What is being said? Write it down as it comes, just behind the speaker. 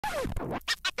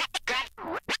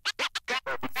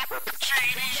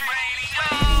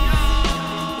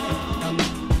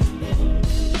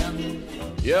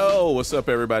Yo, what's up,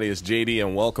 everybody? It's JD,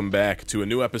 and welcome back to a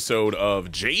new episode of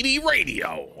JD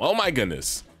Radio. Oh my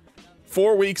goodness.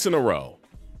 4 weeks in a row.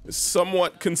 It's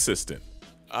somewhat consistent.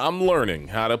 I'm learning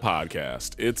how to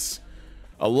podcast. It's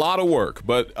a lot of work,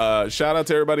 but shout out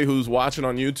to everybody who's watching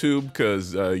on YouTube,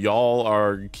 because y'all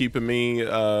are keeping me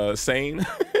sane.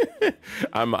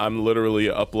 I'm literally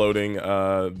uploading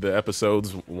the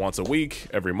episodes once a week,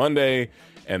 every Monday.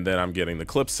 And then I'm getting the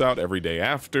clips out every day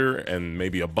after, and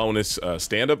maybe a bonus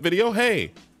stand-up video.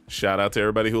 Hey, shout out to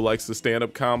everybody who likes the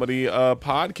stand-up comedy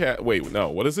podcast. Wait, no,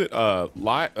 what is it?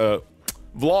 Vlogs.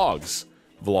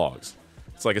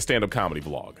 It's like a stand-up comedy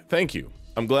vlog. Thank you.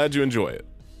 I'm glad you enjoy it.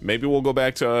 Maybe we'll go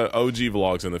back to OG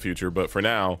vlogs in the future, but for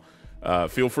now,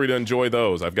 feel free to enjoy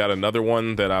those. I've got another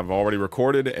one that I've already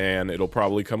recorded, and it'll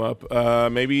probably come up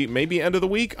maybe end of the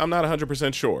week. I'm not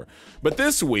 100% sure. But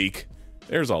this week,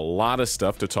 there's a lot of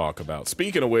stuff to talk about.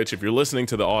 Speaking of which, if you're listening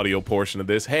to the audio portion of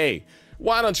this, hey,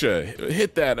 why don't you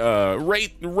hit that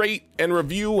rate and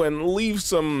review and leave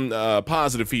some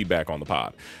positive feedback on the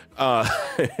pod.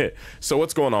 So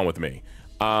what's going on with me?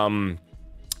 I'm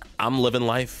living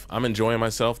life. I'm enjoying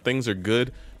myself. Things are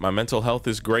good. My mental health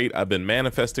is great. I've been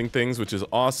manifesting things, which is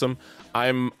awesome.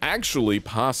 I'm actually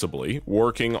possibly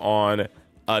working on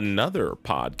another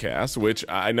podcast, which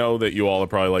I know that you all are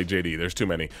probably like, JD, there's too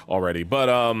many already, but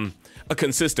a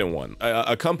consistent one.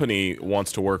 A company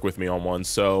wants to work with me on one,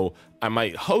 so I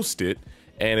might host it,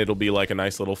 and it'll be like a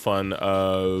nice little fun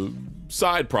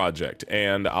side project,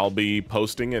 and I'll be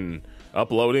posting and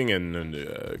uploading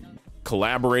and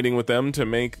collaborating with them to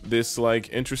make this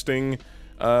like interesting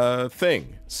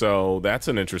thing. So that's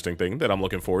an interesting thing that I'm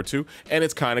looking forward to, and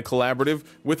it's kind of collaborative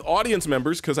with audience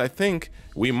members, because I think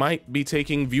we might be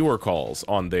taking viewer calls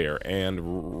on there and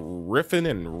riffing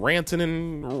and ranting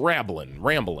and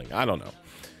rambling. I don't know.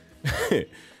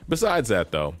 Besides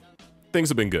that, though, things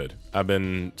have been good. I've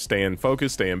been staying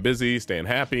focused, staying busy, staying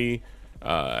happy,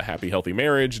 healthy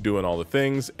marriage, doing all the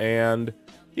things, and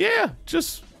yeah,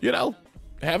 just, you know,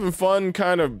 having fun,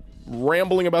 kind of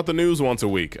rambling about the news once a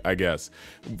week, I guess.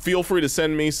 Feel free to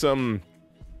send me some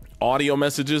audio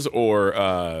messages or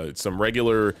some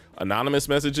regular anonymous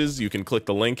messages. You can click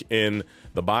the link in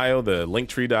the bio, the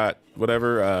linktree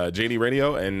whatever, JD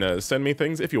Radio, and send me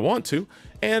things if you want to.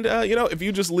 And you know, if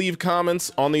you just leave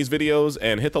comments on these videos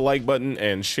and hit the like button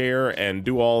and share and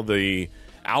do all the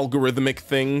algorithmic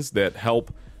things that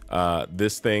help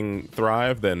this thing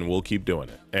thrive, then we'll keep doing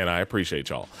it, and I appreciate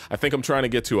y'all. I think I'm trying to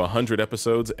get to 100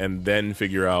 episodes and then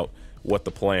figure out what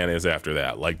the plan is after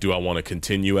that. Like, do I want to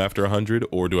continue after 100,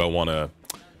 or do I want to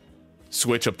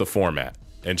switch up the format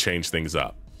and change things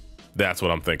up? That's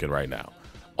what I'm thinking right now.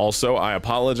 Also, I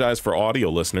apologize for audio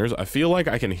listeners. I feel like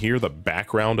I can hear the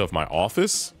background of my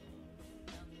office.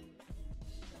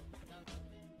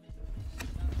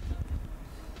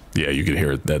 Yeah, you can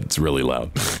hear it. That's really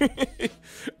loud.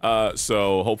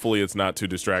 So hopefully it's not too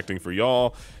distracting for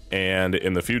y'all. And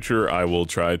in the future, I will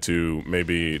try to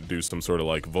maybe do some sort of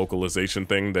like vocalization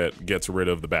thing that gets rid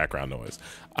of the background noise.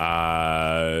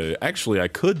 Actually, I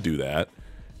could do that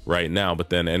right now,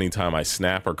 but then anytime I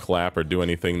snap or clap or do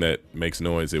anything that makes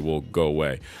noise, it will go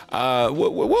away.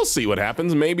 We'll see what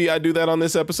happens. Maybe I do that on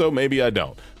this episode, maybe I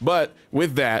don't. But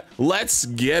with that, let's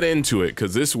get into it,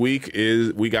 because this week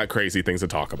we got crazy things to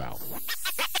talk about.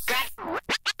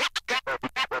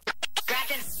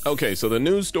 Okay, so the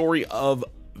news story of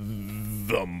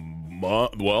the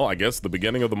month, well, I guess the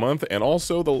beginning of the month, and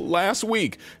also the last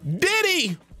week,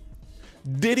 Diddy,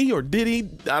 I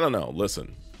don't know,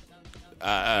 listen.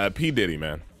 P. Diddy,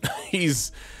 man.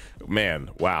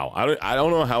 Wow. I don't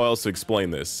know how else to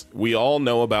explain this. We all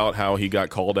know about how he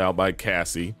got called out by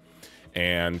Cassie,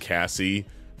 and Cassie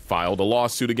filed a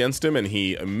lawsuit against him, and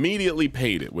he immediately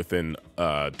paid it within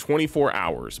 24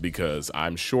 hours, because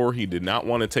I'm sure he did not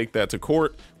want to take that to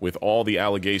court with all the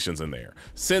allegations in there.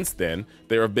 Since then,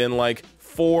 there have been like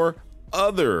 4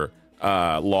 other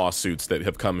lawsuits that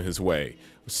have come his way.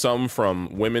 Some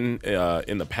from women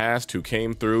in the past who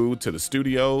came through to the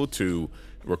studio to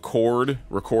record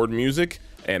music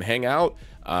and hang out.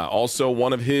 Also,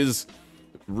 one of his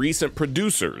recent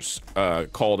producers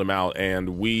called him out,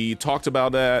 and we talked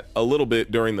about that a little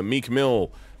bit during the Meek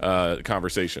Mill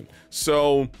conversation.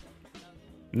 So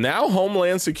now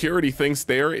Homeland Security thinks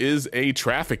there is a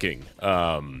trafficking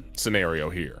scenario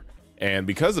here, and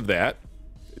because of that,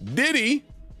 Diddy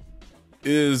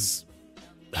is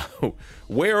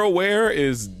where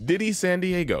is Diddy San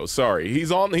Diego? Sorry,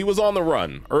 he was on the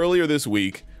run earlier this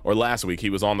week, or last week. He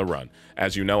was on the run.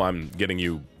 As you know, I'm getting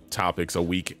you topics a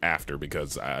week after,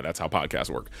 because that's how podcasts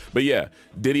work. But yeah,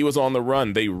 Diddy was on the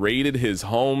run. They raided his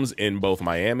homes in both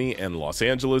Miami and Los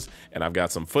Angeles, and I've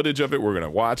got some footage of it. We're gonna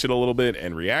watch it a little bit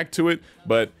and react to it.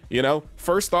 But you know,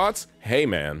 first thoughts, hey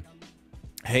man,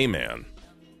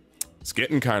 it's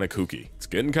getting kind of kooky. It's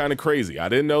getting kind of crazy. I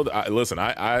didn't know that. Listen,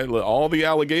 I all the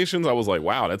allegations, I was like,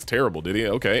 wow, that's terrible, Diddy.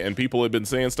 Okay, and people had been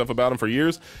saying stuff about him for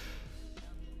years.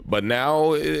 But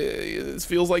now it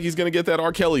feels like he's going to get that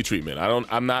R. Kelly treatment.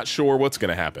 I'm not sure what's going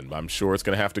to happen. I'm sure it's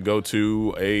going to have to go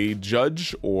to a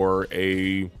judge or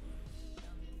a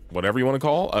whatever you want to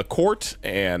call a court,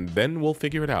 and then we'll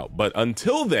figure it out. But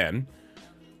until then,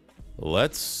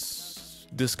 let's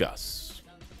discuss.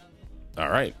 All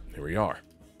right, here we are.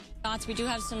 We do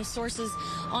have some sources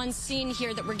on scene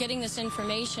here that we're getting this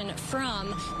information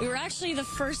from. We were actually the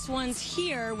first ones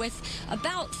here with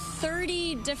about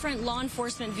 30 different law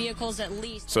enforcement vehicles at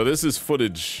least. So this is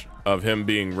footage of him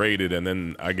being raided, and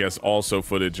then I guess also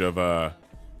footage of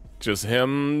just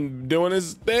him doing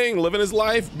his thing, living his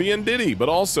life, being Diddy. But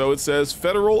also it says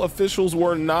federal officials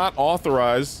were not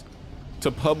authorized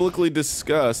to publicly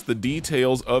discuss the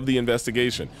details of the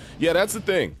investigation. Yeah, that's the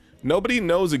thing. Nobody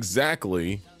knows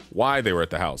exactly why they were at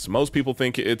the house. Most people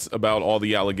think it's about all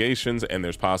the allegations and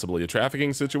there's possibly a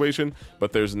trafficking situation,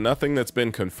 but there's nothing that's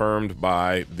been confirmed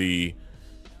by the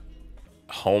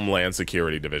Homeland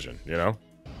Security Division, you know?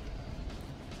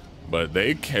 But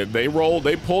they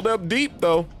pulled up deep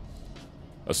though.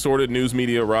 Assorted news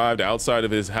media arrived outside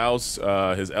of his house,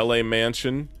 his LA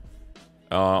mansion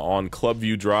on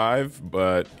Clubview Drive,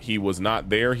 but he was not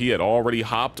there. He had already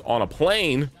hopped on a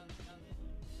plane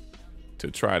to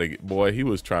try to get, boy, he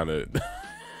was trying to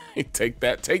take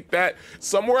that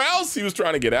somewhere else. He was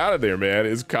trying to get out of there, man.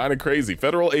 It's kind of crazy.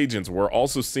 Federal agents were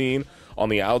also seen on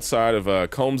the outside of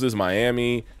Combs's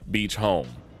Miami Beach home.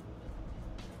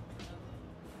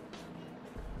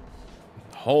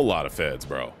 Whole lot of feds,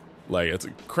 bro. Like, it's a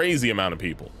crazy amount of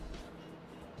people.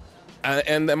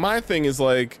 And then my thing is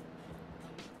like,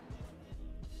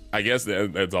 I guess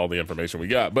that's all the information we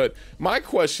got. But my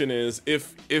question is,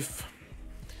 if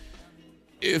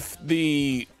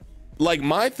the, like,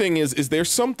 my thing is there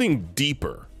something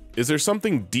deeper? Is there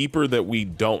something deeper that we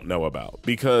don't know about?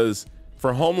 Because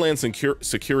for Homeland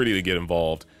Security to get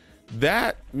involved,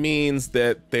 that means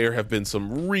that there have been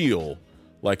some real,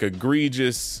 like,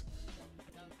 egregious,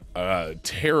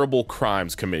 terrible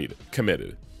crimes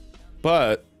committed.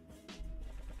 But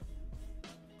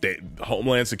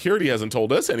Homeland Security hasn't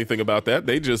told us anything about that.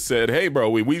 They just said, hey,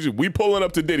 bro, we pulling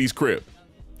up to Diddy's crib.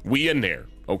 We in there.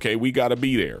 Okay, we got to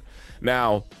be there.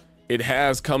 Now, it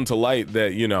has come to light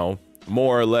that, you know,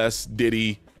 more or less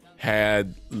Diddy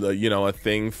had, you know, a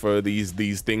thing for these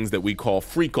things that we call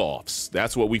freak-offs.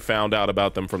 That's what we found out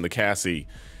about them from the Cassie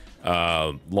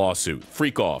lawsuit.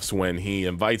 Freak-offs, when he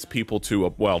invites people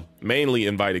to well, mainly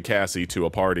invited Cassie to a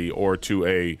party or to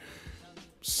a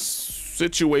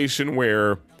situation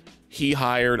where he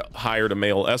hired a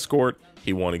male escort.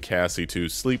 He wanted Cassie to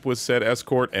sleep with said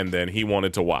escort, and then he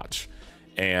wanted to watch.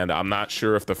 And I'm not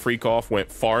sure if the freak off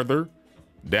went farther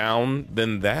down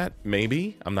than that.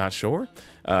 Maybe, I'm not sure.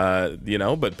 You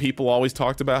know, but people always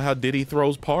talked about how Diddy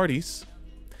throws parties,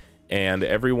 and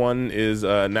everyone is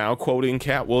now quoting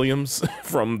Cat Williams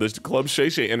from the Club Shay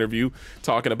Shay interview,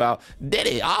 talking about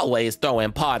Diddy always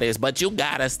throwing parties, but you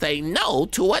gotta say no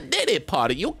to a Diddy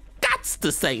party. You got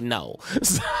to say no.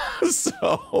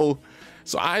 So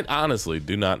I honestly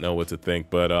do not know what to think,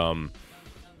 but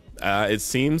it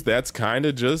seems that's kind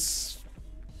of just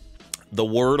the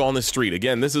word on the street.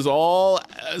 Again, this is all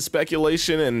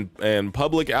speculation and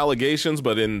public allegations,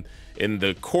 but in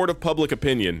the court of public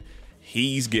opinion,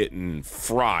 he's getting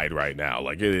fried right now.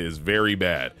 Like, it is very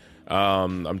bad.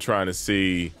 I'm trying to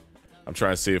see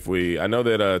if I know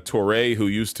that Torre, who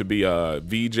used to be a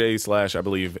VJ / I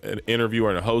believe an interviewer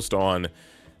and a host on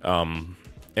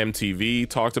MTV,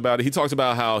 talked about it. He talked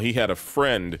about how he had a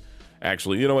friend.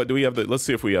 Actually, you know what? Let's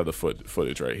see if we have the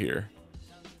footage right here.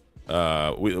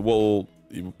 We'll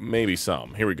maybe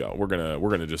some. Here we go. We're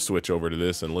gonna just switch over to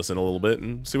this and listen a little bit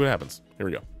and see what happens. Here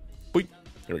we go. Boop.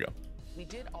 Here we go. We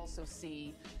did also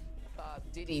see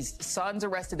Diddy's sons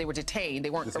arrested. They were detained. They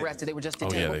weren't arrested. They were just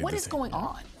detained. Yeah, but what is going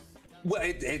on? Well,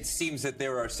 it seems that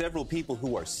there are several people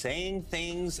who are saying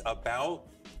things about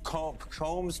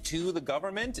Combs to the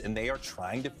government, and they are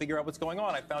trying to figure out what's going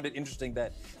on. I found it interesting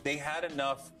that they had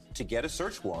enough to get a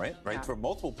search warrant, right, for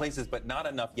multiple places, but not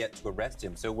enough yet to arrest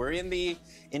him. So we're in the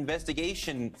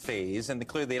investigation phase, and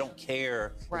clearly they don't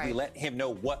care if we let him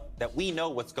know that we know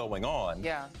what's going on.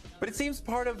 Yeah. But it seems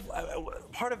part of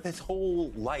his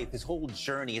whole life, his whole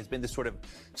journey has been this sort of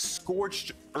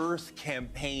scorched earth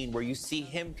campaign where you see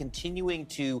him continuing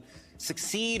to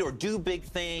succeed or do big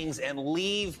things and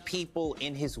leave people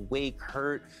in his wake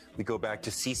hurt. We go back to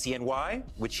CCNY,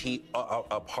 which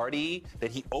a party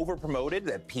that he over-promoted,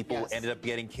 that people ended up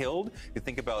getting killed. You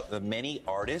think about the many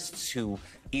artists who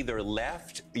either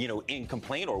left, in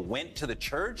complaint, or went to the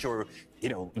church, or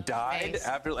died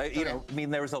after. I mean,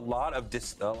 there was a lot of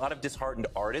disheartened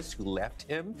artists who left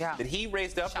him that he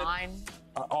raised up.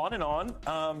 On and on,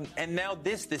 and now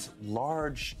this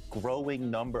large,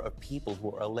 growing number of people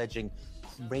who are alleging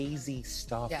crazy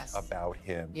stuff about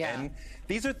him. And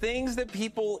these are things that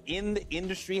people in the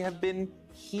industry have been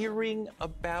hearing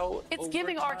about. It's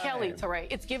giving R. Kelly, Teray.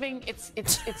 It's giving. It's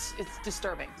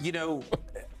disturbing.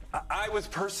 I was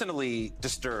personally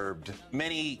disturbed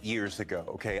many years ago.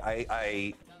 Okay,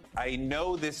 I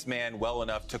know this man well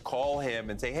enough to call him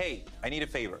and say, hey, I need a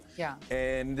favor. Yeah.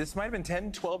 And this might have been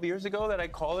 10, 12 years ago that I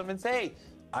called him and say, hey,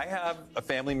 I have a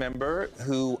family member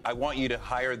who I want you to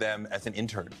hire them as an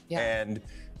intern. Yeah. And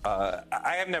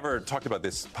I have never talked about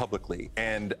this publicly.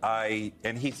 And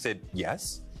he said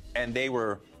yes. And they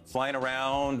were flying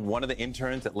around, one of the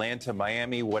interns, Atlanta,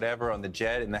 Miami, whatever, on the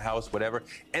jet, in the house, whatever.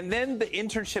 And then the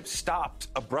internship stopped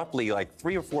abruptly, like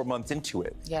 3 or 4 months into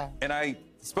it. Yeah. And I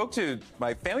spoke to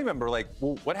my family member, like,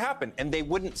 well, what happened? And they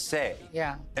wouldn't say.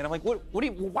 Yeah. And I'm like,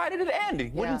 why did it end? He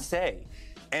wouldn't say.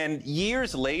 And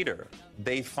years later,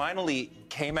 they finally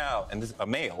came out, and this is a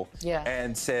male,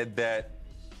 and said that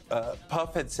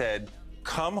Puff had said,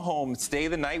 come home, stay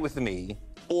the night with me,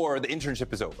 or the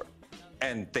internship is over.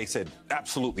 And they said,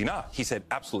 absolutely not. He said,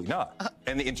 absolutely not.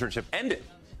 And the internship ended.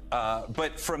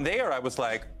 But from there, I was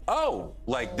like, oh,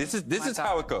 like this is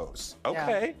how it goes.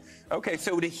 Okay. Yeah. Okay.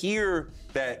 So to hear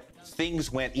that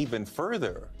things went even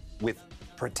further with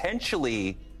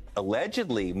potentially,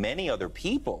 allegedly, many other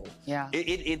people. Yeah.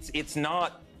 It's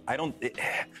not. I don't.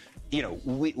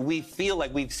 We feel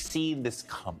like we've seen this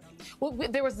coming. Well,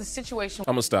 there was the situation.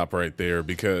 I'm gonna stop right there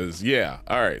because,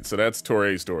 all right. So that's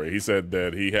Torre's story. He said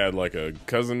that he had like a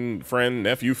cousin, friend,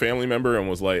 nephew, family member, and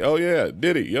was like, "Oh yeah,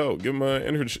 Diddy, yo, give him an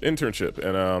internship,"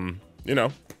 and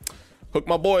hook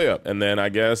my boy up. And then I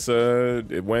guess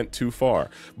it went too far.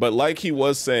 But like he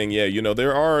was saying,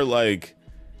 there are like,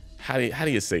 how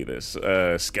do you say this?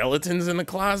 Skeletons in the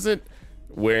closet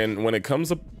when it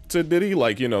comes up to Diddy,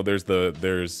 like,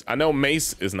 there's I know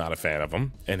Mace is not a fan of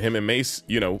him, and him and Mace,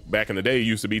 back in the day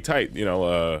used to be tight,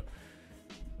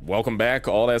 welcome back,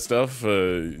 all that stuff,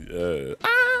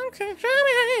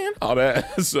 all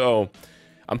that. So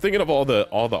I'm thinking of all the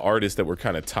artists that were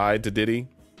kind of tied to Diddy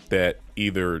that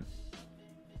either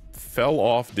fell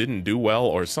off, didn't do well,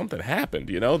 or something happened.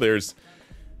 There's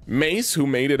Mace, who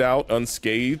made it out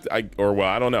unscathed, I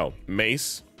don't know.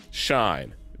 Mace,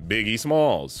 Shine, Biggie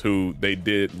Smalls, who they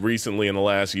did recently in the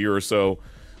last year or so.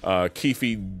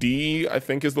 Keefe D, I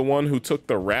think, is the one who took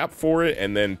the rap for it,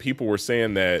 and then people were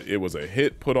saying that it was a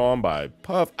hit put on by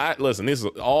Puff. Listen, this is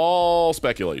all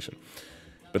speculation.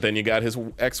 But then you got his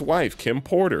ex-wife, Kim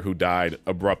Porter, who died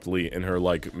abruptly in her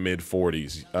like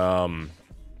mid-40s.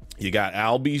 You got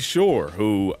Al B. Shore,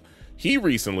 who he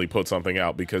recently put something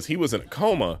out because he was in a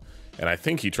coma. And I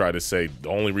think he tried to say the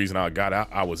only reason I got out,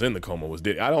 I was in the coma, was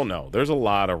Diddy. I don't know. There's a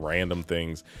lot of random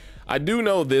things. I do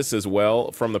know this as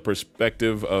well from the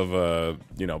perspective of,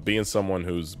 being someone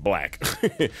who's black.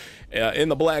 In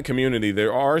the black community,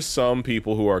 there are some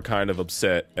people who are kind of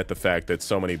upset at the fact that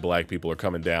so many black people are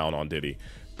coming down on Diddy.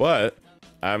 But,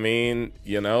 I mean,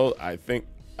 I think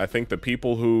the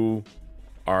people who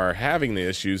are having the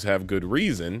issues have good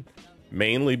reason,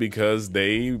 mainly because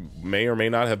they may or may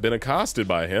not have been accosted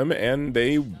by him, and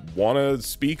they want to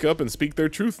speak up and speak their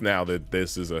truth now that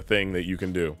this is a thing that you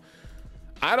can do.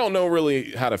 I don't know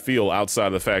really how to feel outside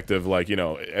of the fact of, like,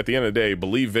 at the end of the day,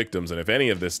 believe victims, and if any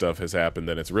of this stuff has happened,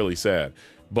 then it's really sad.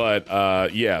 But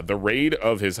the raid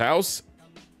of his house,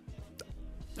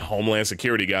 Homeland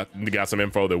Security got some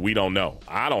info that we don't know.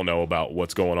 I don't know about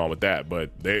what's going on with that,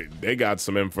 but they got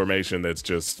some information that's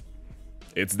just,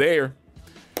 it's there.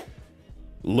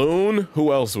 Loon,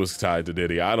 who else was tied to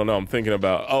Diddy? I don't know. I'm thinking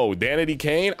about, Danity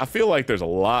Kane. I feel like there's a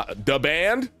lot. The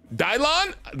band,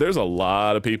 Dylon. There's a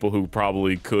lot of people who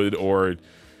probably could or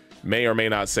may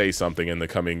not say something in the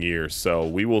coming years. So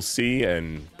we will see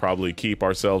and probably keep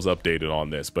ourselves updated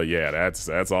on this. But yeah,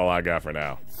 that's all I got for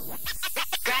now.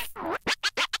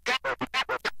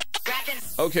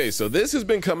 Okay, so this has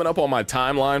been coming up on my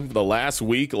timeline for the last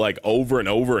week, like over and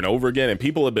over and over again, and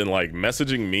people have been like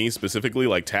messaging me specifically,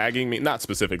 like tagging me, not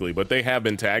specifically, but they have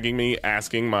been tagging me,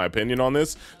 asking my opinion on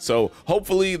this. So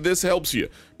hopefully this helps you.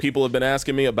 People have been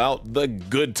asking me about the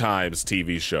Good Times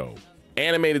TV show,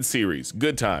 animated series,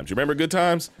 Good Times. You remember Good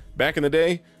Times back in the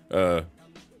day? Good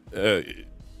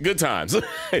Times.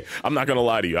 I'm not gonna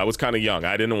lie to you, I was kind of young.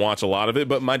 I didn't watch a lot of it,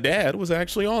 but my dad was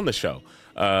actually on the show.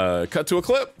 Cut to a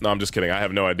clip. No, I'm just kidding. I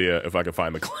have no idea if I can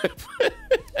find the clip.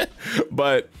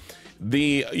 But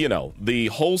the, you know, the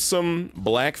wholesome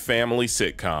black family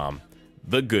sitcom,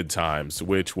 The Good Times,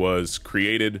 which was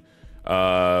created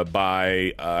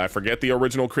by, I forget the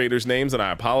original creators' names, and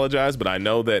I apologize, but I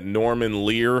know that Norman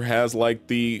Lear has like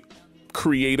the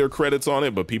creator credits on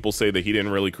it, but people say that he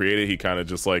didn't really create it. He kind of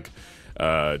just like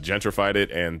gentrified it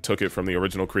and took it from the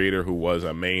original creator, who was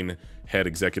a main head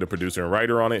executive producer and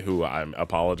writer on it, who I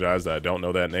apologize that I don't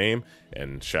know that name,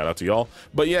 and shout out to y'all.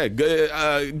 But yeah,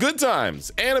 Good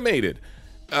Times, animated.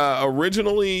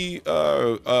 Originally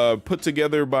put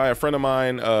together by a friend of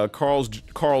mine,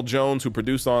 Carl Jones, who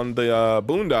produced on the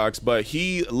Boondocks, but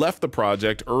he left the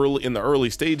project in the early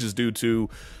stages due to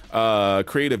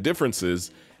creative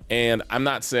differences. And I'm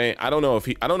not saying, I don't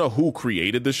know who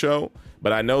created the show,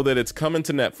 but I know that it's coming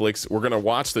to Netflix. We're gonna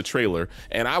watch the trailer,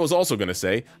 and I was also gonna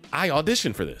say I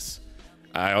auditioned for this.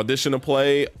 I auditioned to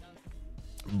play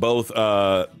both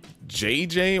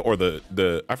JJ, or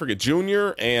the I forget,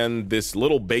 Junior, and this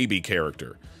little baby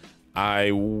character.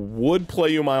 I would play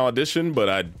you my audition, but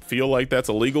I feel like that's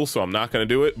illegal, so I'm not gonna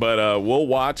do it. But we'll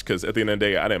watch, because at the end of the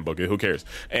day, I didn't book it. Who cares?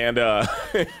 And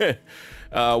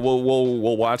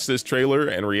we'll watch this trailer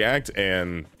and react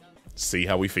and see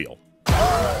how we feel.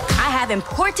 I have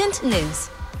important news.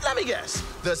 Let me guess.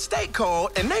 The state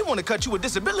called and they want to cut you a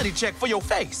disability check for your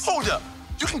face. Hold up.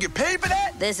 You can get paid for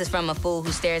that? This is from a fool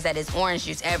who stares at his orange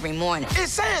juice every morning. It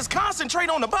says concentrate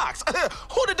on the box.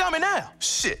 Who the dummy now?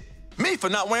 Shit. Me for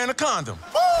not wearing a condom.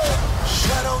 Woo!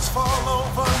 Shadows fall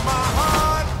over my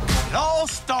heart. It all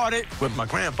started with my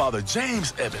grandfather,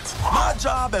 James Evans. My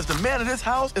job as the man of this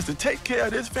house is to take care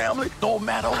of this family no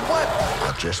matter what.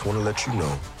 I just want to let you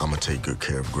know I'm going to take good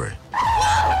care of Gray. Who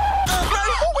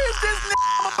is this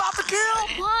I'm about to kill?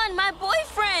 Juan, my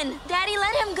boyfriend. Daddy,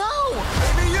 let him go.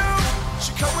 Baby,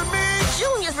 she come with me.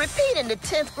 Junior's repeating the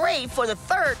 10th grade for the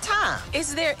 3rd time.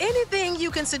 Is there anything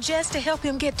you can suggest to help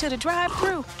him get to the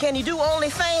drive-thru? Can you do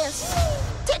OnlyFans?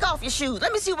 Take off your shoes.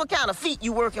 Let me see what kind of feet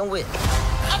you working with.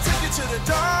 I'll take you to the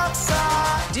dark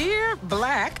side. Dear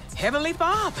Black Heavenly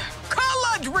Father,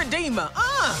 Colored Redeemer,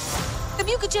 if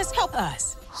you could just help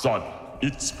us. Son,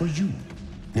 it's for you.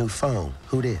 New phone.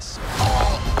 Who this?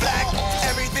 Black,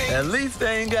 everything. At least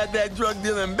they ain't got that drug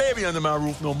dealing baby under my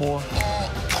roof no more.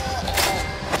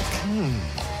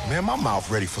 Man, my mouth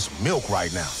ready for some milk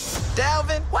right now.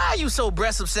 Dalvin, why are you so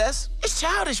breast obsessed? It's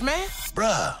childish, man.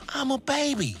 Bruh, I'm a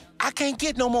baby. I can't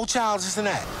get no more childish than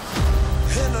that.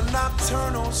 In a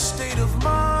nocturnal state of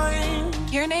mind.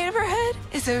 Your neighborhood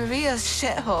is a real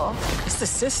shithole. It's the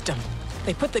system.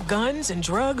 They put the guns and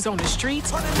drugs on the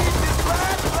streets. Underneath this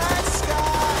black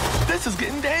sky. This is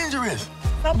getting dangerous.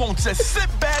 I won't just sit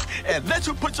back and let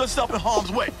you put yourself in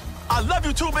harm's way. I love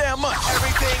you too very much.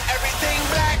 Everything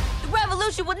black. The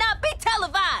revolution will not be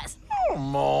televised.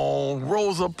 Come on,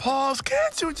 Rosa Parks,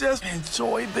 can't you just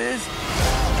enjoy this?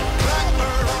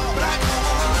 Blackbird, black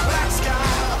moon, black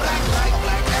sky, black light,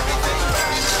 black everything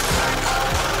black.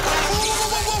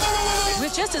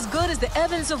 We're just as good as the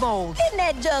Evans of old. Isn't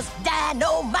that just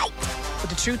dynamite? But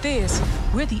the truth is,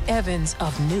 we're the Evans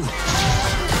of new.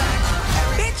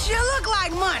 Bitch, you look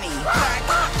like money. Black,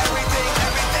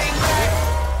 everything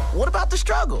black. What about the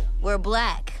struggle? We're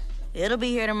black. It'll be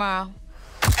here tomorrow.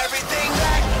 Everything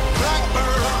black.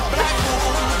 Blackbird, black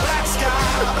moon, black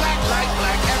sky, black light,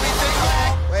 black everything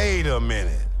black. Wait a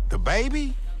minute. The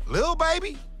baby, little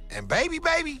baby, and baby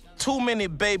baby? Too many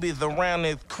babies around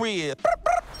this crib.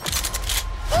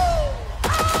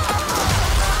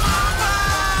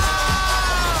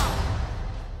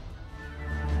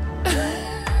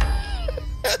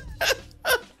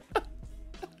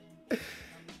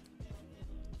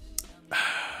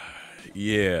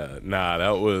 Yeah, nah,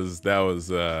 that was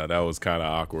kind of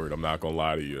awkward. I'm not gonna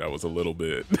lie to you. That was a little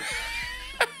bit.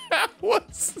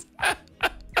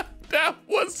 that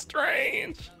was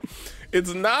strange.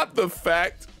 It's not the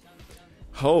fact.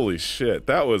 Holy shit,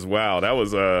 that was wow. That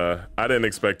was I didn't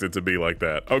expect it to be like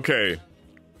that. Okay.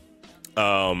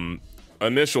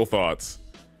 Initial thoughts.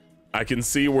 I can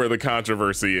see where the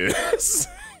controversy is.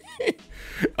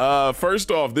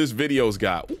 First off, this video's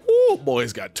got, woo, boy,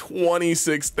 it's got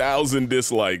 26,000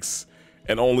 dislikes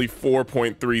and only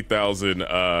 4.3 thousand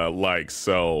likes.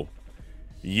 So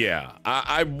yeah,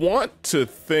 I want to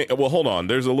think, well, hold on.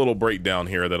 There's a little breakdown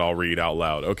here that I'll read out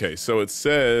loud. Okay, so it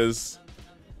says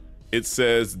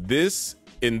this,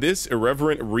 in this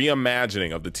irreverent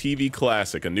reimagining of the TV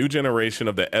classic, a new generation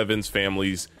of the Evans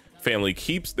family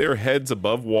keeps their heads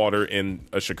above water in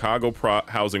a Chicago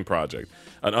housing project.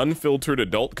 An unfiltered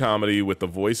adult comedy with the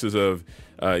voices of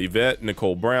Yvette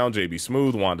Nicole Brown, J.B.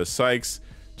 Smoove, Wanda Sykes,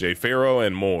 Jay Farrow,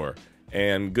 and more.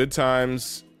 And good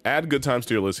times, add good times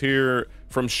to your list here.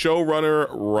 From showrunner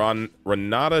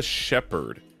Renata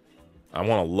Shepard. I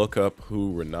want to look up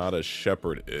who Renata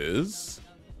Shepard is,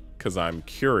 because I'm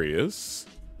curious.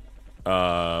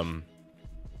 And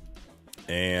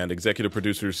executive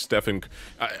producer Stephen,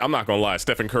 I'm not gonna lie,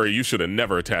 Stephen Curry, you should have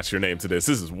never attached your name to this.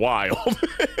 This is wild.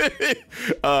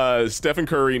 Stephen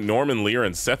Curry, Norman Lear,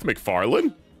 and Seth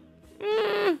MacFarlane.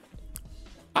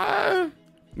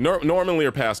 Norman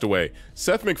Lear passed away.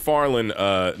 Seth MacFarlane,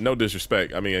 no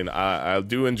disrespect. I mean, I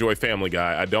do enjoy Family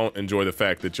Guy. I don't enjoy the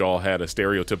fact that y'all had a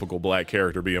stereotypical black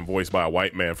character being voiced by a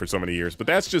white man for so many years, but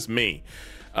that's just me.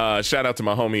 Shout out to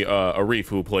my homie Arif,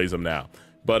 who plays him now.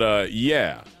 But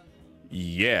yeah.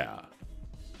 God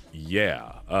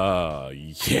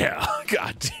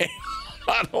damn.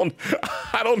 I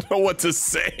don't know what to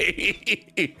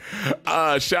say.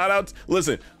 Shout out.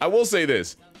 Listen, I will say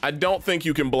this. I don't think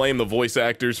you can blame the voice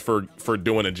actors for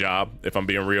doing a job, if I'm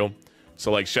being real.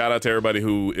 So like, shout out to everybody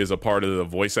who is a part of the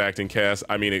voice acting cast.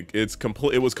 I mean,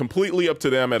 it was completely up to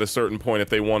them at a certain point if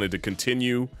they wanted to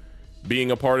continue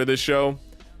being a part of this show.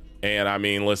 And I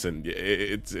mean, listen,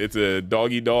 it's a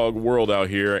dog-eat-dog world out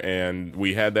here, and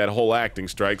we had that whole acting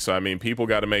strike, so I mean, people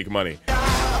got to make money.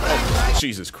 Oh,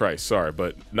 Jesus Christ, sorry,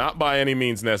 but not by any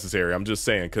means necessary. I'm just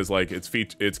saying, because like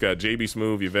it's got J.B.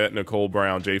 Smoove, Yvette Nicole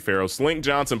Brown, Jay Farrow, Slink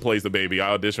Johnson plays the baby.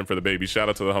 I auditioned for the baby. Shout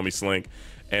out to the homie Slink,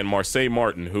 and Marseille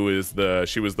Martin, who is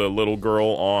she was the little girl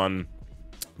on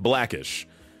Blackish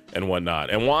and whatnot,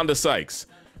 and Wanda Sykes.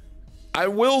 I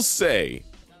will say,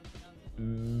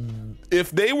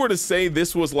 if they were to say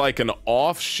this was like an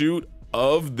offshoot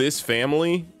of this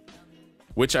family,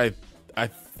 which I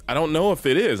don't know if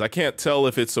it is. I can't tell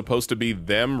if it's supposed to be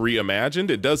them reimagined.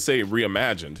 It does say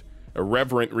reimagined,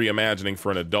 irreverent reimagining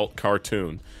for an adult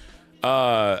cartoon.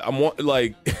 I'm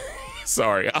like,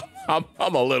 sorry, I'm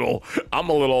a little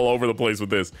all over the place with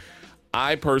this.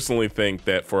 I personally think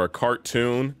that for a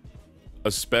cartoon,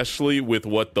 especially with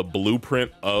what the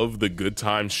blueprint of the Good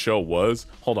Times show was,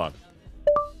 hold on.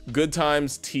 Good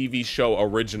Times TV show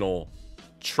original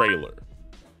trailer.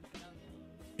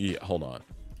 Yeah, hold on.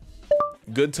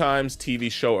 Good Times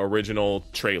TV show original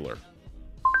trailer.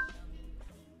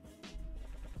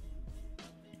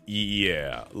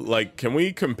 Yeah, like, can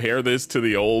we compare this to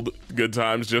the old Good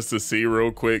Times just to see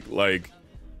real quick, like,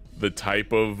 the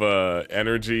type of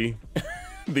energy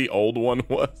the old one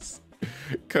was?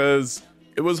 Because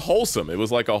it was wholesome. It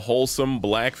was like a wholesome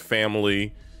black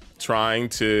family trying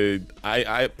to,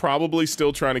 I probably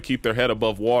still trying to keep their head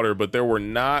above water, but there were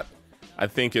not, I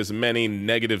think, as many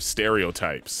negative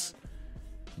stereotypes.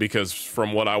 Because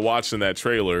from what I watched in that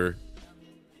trailer,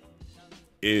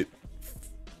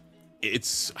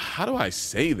 it's, how do I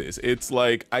say this? It's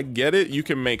like, I get it. You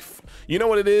can make, you know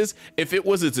what it is? If it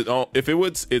was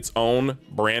its own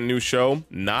brand new show,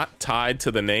 not tied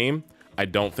to the name, I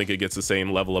don't think it gets the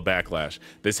same level of backlash.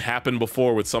 This happened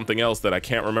before with something else that I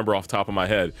can't remember off the top of my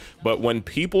head. But when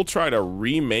people try to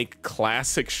remake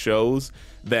classic shows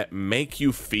that make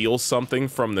you feel something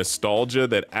from nostalgia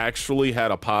that actually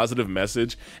had a positive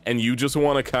message, and you just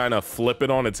want to kind of flip it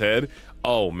on its head,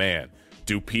 oh man,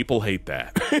 do people hate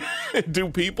that? Do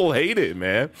people hate it,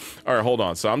 man? All right, hold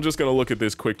on. So I'm just going to look at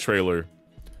this quick trailer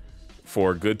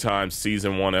for Good Times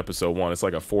Season 1, Episode 1. It's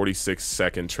like a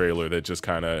 46-second trailer that just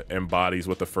kind of embodies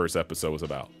what the first episode was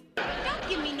about. Don't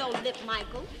give me no lip,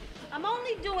 Michael. I'm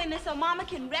only doing this so Mama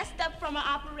can rest up from her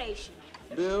operation.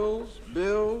 Bills,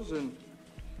 and...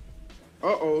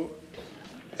 Uh-oh.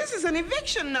 This is an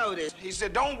eviction notice. He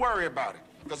said, don't worry about it,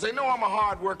 because they know I'm a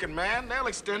hard-working man. They'll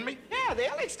extend me. Yeah,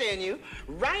 they'll extend you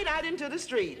right out into the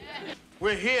street.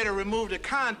 We're here to remove the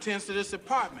contents of this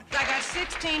apartment. I got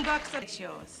 $16 that's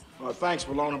yours. Well, thanks,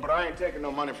 Bologna, but I ain't taking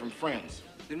no money from friends.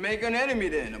 Then make an enemy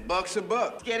then. $1's a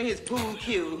buck. Getting his pool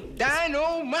cue.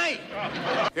 Dynamite!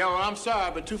 Yeah, well, I'm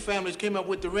sorry, but two families came up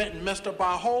with the rent and messed up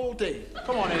our whole day.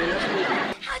 Come on, Eddie, let's move.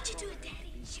 How'd you do it, Daddy?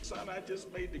 Son, I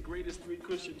just made the greatest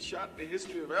three-cushion shot in the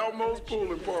history of Elmo's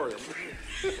Pool Emporium.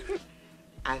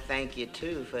 I thank you,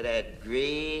 too, for that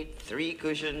great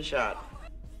three-cushion shot.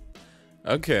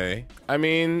 Okay. I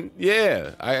mean,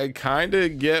 yeah, I kind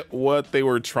of get what they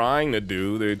were trying to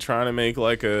do. They're trying to make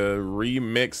like a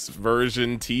remix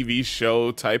version TV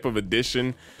show type of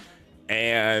edition.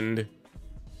 And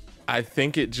I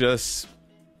think it just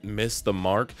missed the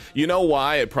mark. You know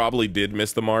why it probably did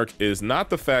miss the mark is not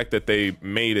the fact that they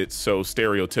made it so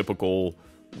stereotypical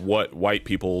what white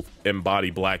people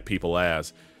embody black people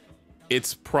as.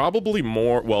 It's probably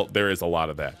more, well, there is a lot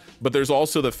of that, but there's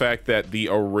also the fact that the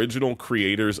original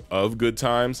creators of Good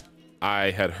Times,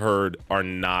 I had heard, are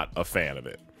not a fan of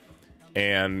it.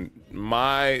 And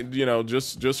my, you know,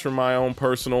 just from my own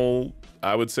personal,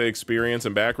 I would say, experience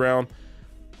and background,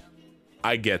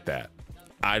 I get that.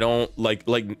 I don't like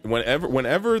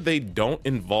whenever they don't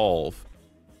involve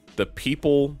the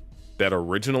people that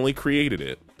originally created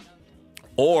it,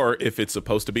 or if it's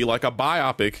supposed to be like a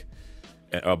biopic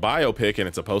and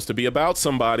it's supposed to be about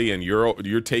somebody and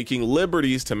you're taking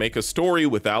liberties to make a story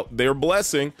without their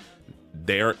blessing,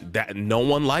 that no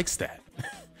one likes that.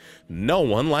 No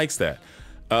one likes that.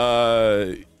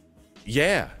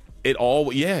 Yeah,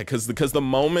 because the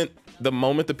moment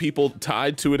the people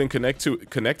tied to it and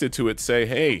connected to it say,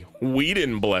 hey, we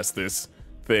didn't bless this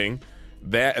thing,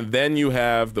 and then you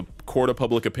have the court of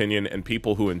public opinion and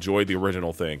people who enjoyed the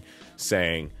original thing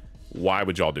saying, why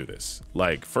would y'all do this?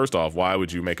 Like, first off, why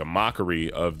would you make a mockery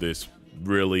of this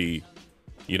really,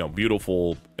 you know,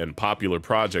 beautiful and popular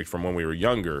project from when we were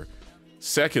younger?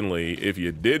 Secondly, if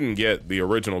you didn't get the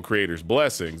original creators'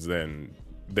 blessings, then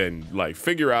like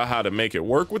figure out how to make it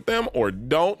work with them or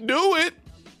don't do it.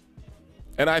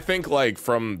 And I think like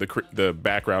from the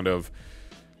background of,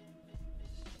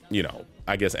 you know,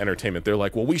 I guess entertainment, they're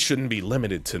like, well, we shouldn't be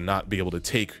limited to not be able to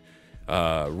take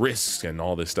risks and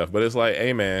all this stuff. But it's like,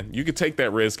 hey man, you can take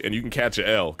that risk and you can catch a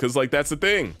L, because like that's the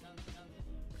thing.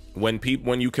 When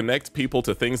you connect people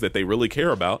to things that they really care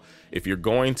about, if you're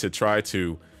going to try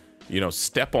to, you know,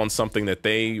 step on something that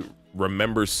they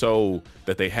remember so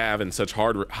that they have in such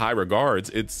high regards,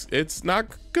 it's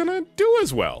not gonna do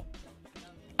as well.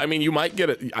 I mean, you might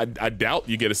get I doubt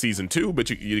you get a season 2, but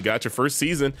you got your first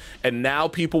season, and now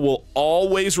people will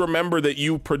always remember that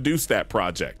you produced that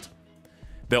project.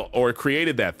 Or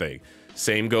created that thing.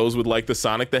 Same goes with like the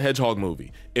Sonic the Hedgehog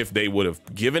movie. If they would have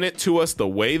given it to us the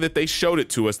way that they showed it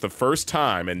to us the first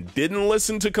time and didn't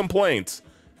listen to complaints,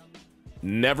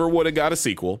 never would have got a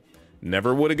sequel,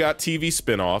 never would have got TV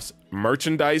spin-offs,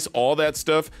 merchandise, all that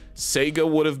stuff.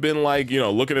 Sega would have been like, you know,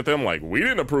 looking at them like, we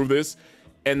didn't approve this.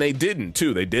 And they didn't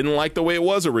too. They didn't like the way it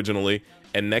was originally.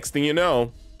 And next thing you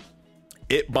know,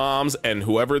 it bombs, and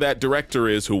whoever that director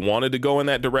is who wanted to go in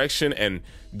that direction and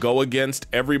go against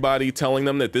everybody telling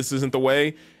them that this isn't the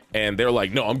way, and they're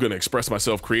like, no, I'm going to express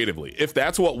myself creatively. If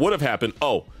that's what would have happened,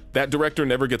 oh, that director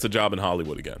never gets a job in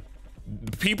Hollywood again.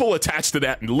 People attached to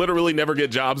that literally never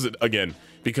get jobs again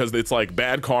because it's like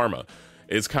bad karma.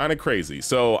 It's kind of crazy.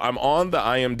 So I'm on the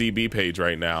IMDb page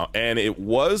right now, and it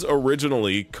was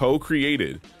originally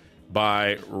co-created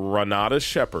by Renata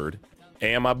Shepard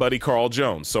and my buddy Carl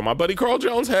Jones. So my buddy Carl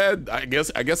Jones had, I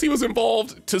guess he was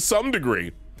involved to some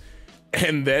degree.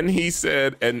 And then he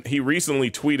said, and he recently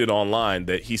tweeted online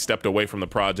that he stepped away from the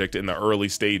project in the early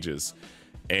stages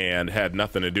and had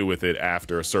nothing to do with it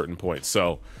after a certain point.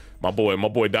 So my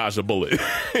boy dodged a bullet.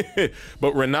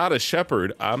 But Renata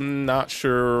Shepard, I'm not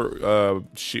sure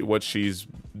what she's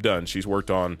done. She's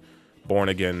worked on Born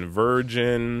Again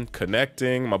Virgin,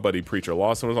 Connecting. My buddy Preacher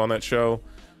Lawson was on that show.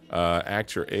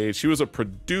 Act Your Age. She was a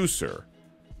producer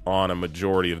on a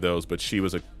majority of those, but she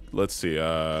was a, let's see,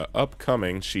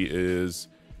 upcoming, she is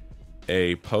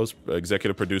a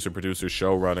executive producer,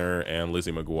 showrunner, and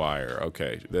Lizzie McGuire.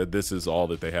 Okay, this is all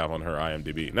that they have on her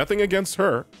IMDb. Nothing against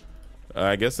her.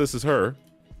 I guess this is her.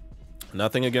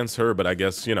 Nothing against her, but I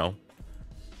guess, you know,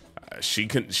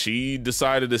 she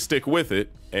decided to stick with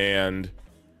it, and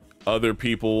other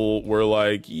people were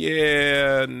like,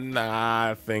 yeah,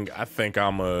 nah, I think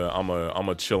I'm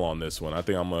a chill on this one. I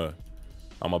think I'm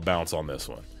a bounce on this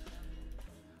one.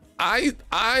 I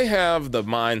have the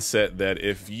mindset that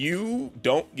if you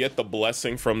don't get the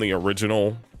blessing from the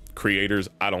original creators,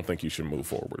 I don't think you should move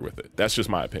forward with it. That's just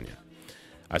my opinion.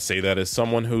 I say that as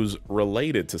someone who's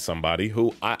related to somebody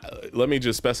who, let me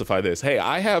just specify this. Hey,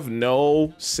 I have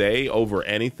no say over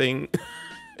anything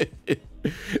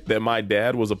that my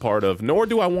dad was a part of, nor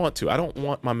do I want to. I don't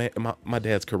want my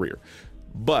dad's career.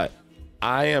 But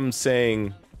I am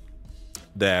saying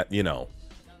that, you know,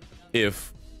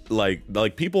 if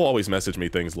like people always message me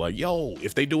things like, yo,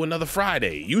 if they do another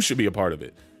Friday, you should be a part of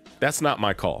it. That's not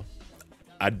my call.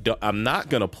 I'm not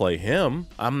gonna play him.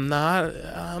 I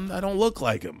don't look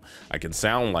like him. I can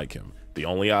sound like him. The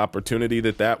only opportunity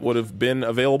that would have been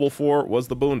available for was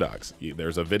the Boondocks.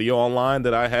 There's a video online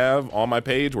that I have on my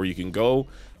page where you can go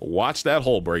watch that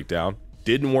whole breakdown.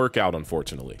 Didn't work out,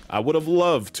 unfortunately. I would have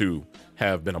loved to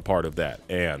have been a part of that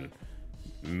and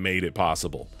made it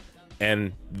possible.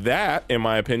 And that, in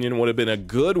my opinion, would have been a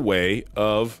good way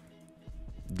of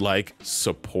like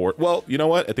support. Well, you know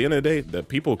what? At the end of the day, the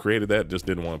people who created that just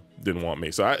didn't want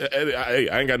me. So I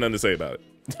ain't got nothing to say about it.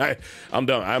 I'm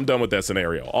done. I'm done with that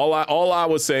scenario. All I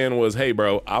was saying was, hey,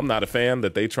 bro, I'm not a fan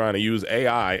that they trying to use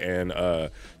AI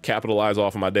and capitalize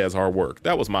off of my dad's hard work.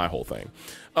 That was my whole thing.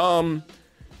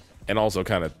 And also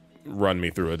kind of run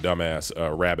me through a dumbass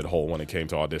rabbit hole when it came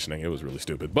to auditioning. It was really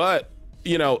stupid. But,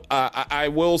 you know, I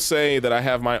will say that I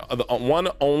have my one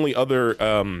only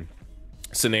other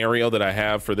scenario that I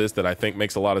have for this that I think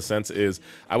makes a lot of sense is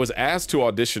I was asked to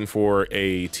audition for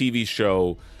a TV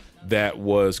show that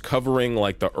was covering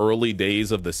like the early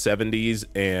days of the 70s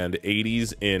and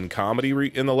 80s in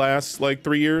comedy in the last like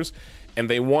 3 years, and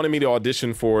they wanted me to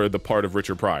audition for the part of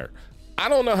Richard Pryor. I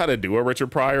don't know how to do a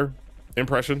Richard Pryor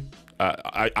impression.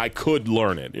 I could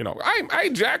learn it, you know. I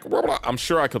Jack, blah, blah. I'm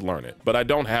sure I could learn it, but I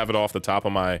don't have it off the top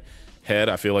of my head.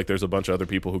 I feel like there's a bunch of other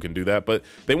people who can do that, but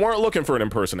they weren't looking for an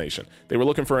impersonation. They were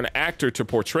looking for an actor to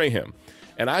portray him.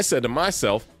 And I said to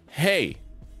myself, hey,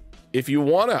 if you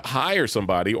want to hire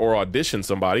somebody or audition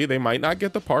somebody, they might not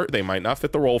get the part, they might not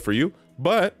fit the role for you,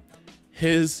 but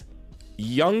his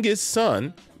youngest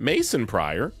son, Mason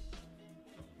Pryor,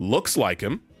 looks like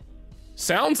him,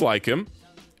 sounds like him,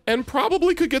 and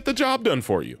probably could get the job done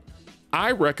for you.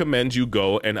 I recommend you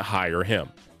go and hire him.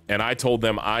 And I told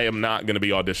them I am not going to be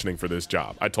auditioning for this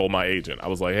job. I told my agent, I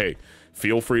was like, hey,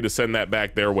 feel free to send that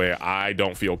back their way. I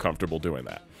don't feel comfortable doing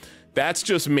that. That's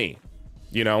just me,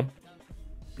 you know?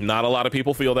 Not a lot of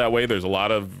people feel that way. There's a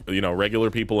lot of, you know,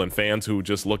 regular people and fans who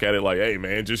just look at it like, hey,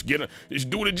 man, just do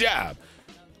the job.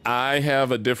 I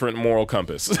have a different moral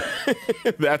compass.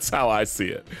 That's how I see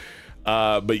it.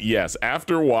 But yes,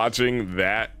 after watching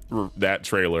that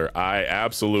trailer, I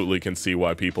absolutely can see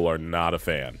why people are not a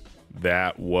fan.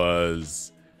 That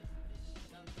was,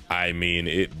 I mean,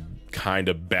 it kind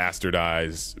of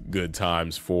bastardized Good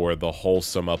Times for the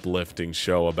wholesome, uplifting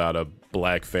show about a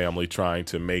black family trying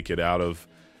to make it out of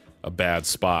a bad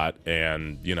spot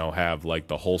and, you know, have like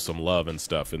the wholesome love and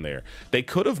stuff in there. They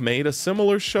could have made a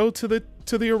similar show to the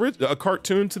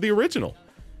cartoon to the original.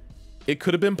 It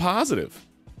could have been positive.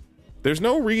 There's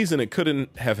no reason it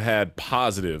couldn't have had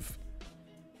positive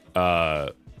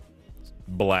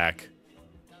black,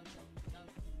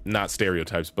 not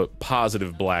stereotypes, but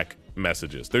positive black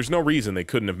messages. There's no reason they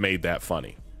couldn't have made that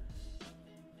funny.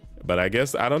 But I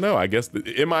guess, I don't know. I guess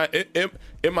in my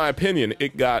opinion,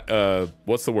 it got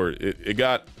what's the word? It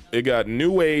got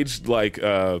new age, like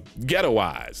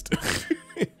ghettoized.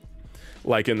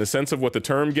 Like in the sense of what the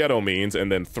term ghetto means,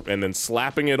 and then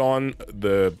slapping it on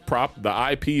the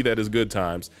IP that is Good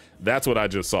Times. That's what I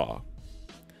just saw.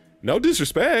 No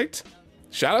disrespect.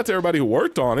 Shout out to everybody who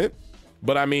worked on it,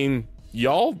 but I mean,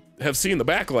 y'all have seen the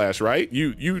backlash, right?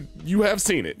 You have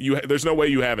seen it. There's no way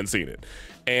you haven't seen it,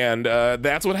 and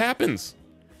that's what happens.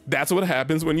 That's what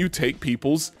happens when you take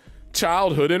people's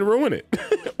childhood and ruin it,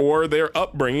 or their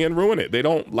upbringing and ruin it. They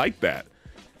don't like that.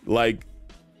 Like,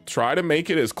 try to make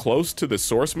it as close to the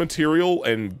source material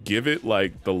and give it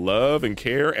like the love and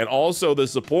care and also the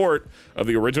support of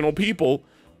the original people,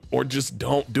 or just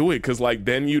don't do it, because like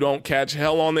then you don't catch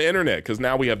hell on the internet, because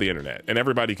now we have the internet and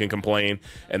everybody can complain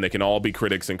and they can all be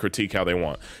critics and critique how they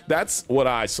want. That's what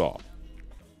I saw,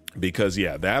 because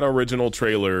yeah, that original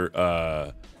trailer,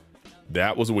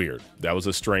 that was weird. That was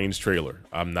a strange trailer.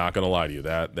 I'm not gonna lie to you,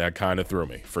 that kind of threw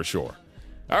me for sure.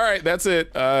 All right, that's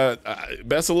it.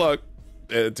 Best of luck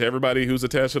to everybody who's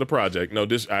attached to the project.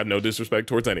 I have no disrespect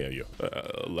towards any of you.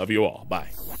 Love you all. Bye.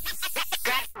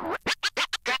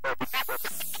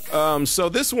 So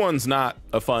this one's not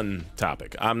a fun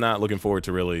topic. I'm not looking forward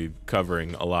to really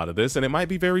covering a lot of this, and it might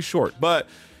be very short, but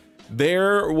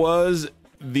there was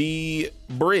the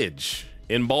bridge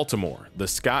in Baltimore, the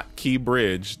Scott Key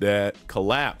Bridge, that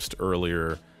collapsed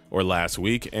earlier or last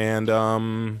week, and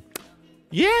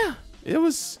yeah, it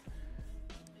was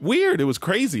weird. It was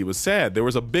crazy. It was sad. There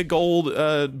was a big old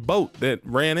boat that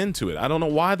ran into it. I don't know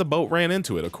why the boat ran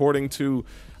into it. According to,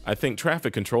 I think,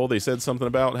 traffic control, they said something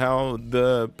about how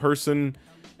the person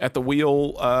at the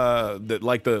wheel, that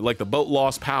like the boat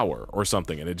lost power or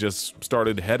something, and it just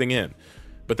started heading in.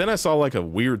 But then I saw like a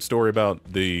weird story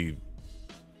about the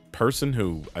person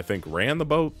who I think ran the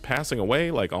boat passing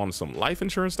away, like on some life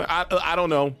insurance stuff. I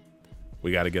don't know.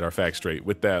 We got to get our facts straight.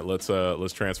 With that, let's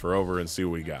transfer over and see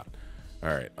what we got. All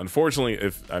right. Unfortunately,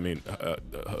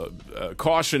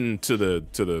 caution to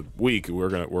the weak. We're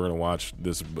gonna watch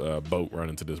this boat run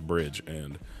into this bridge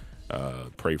and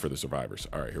pray for the survivors.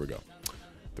 All right, here we go.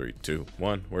 3, 2,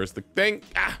 1. Where's the thing?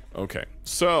 Ah, okay.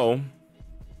 So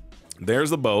there's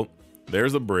the boat.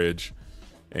 There's the bridge,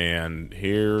 and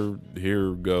here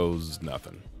goes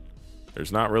nothing.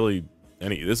 There's not really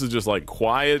any. This is just like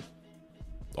quiet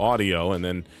audio, and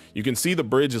then you can see the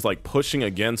bridge is like pushing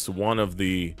against one of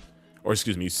the. Or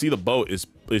excuse me, you see the boat is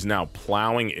now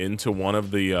plowing into one of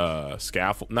the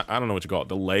scaffold. I don't know what you call it,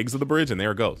 the legs of the bridge, and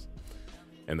there it goes.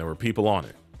 And there were people on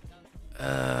it.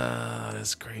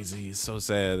 That's crazy. It's so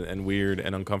sad and weird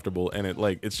and uncomfortable, and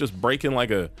it's just breaking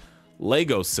like a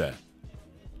Lego set,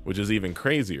 which is even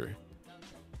crazier.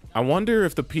 I wonder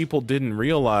if the people didn't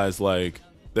realize like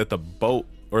that the boat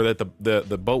or that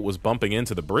the boat was bumping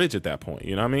into the bridge at that point.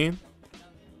 You know what I mean?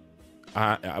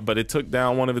 But it took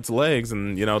down one of its legs,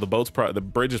 and you know the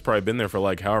bridge has probably been there for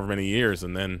like however many years,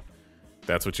 and then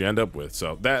that's what you end up with.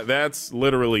 So that's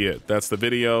literally it. That's the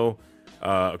video.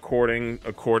 According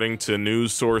to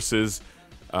news sources,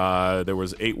 there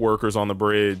was 8 workers on the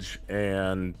bridge,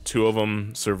 and 2 of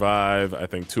them survived. I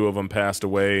think 2 of them passed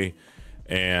away,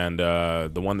 and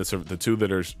the 2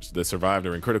 that survived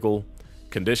are in critical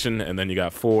condition, and then you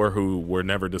got 4 who were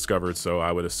never discovered, so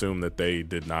I would assume that they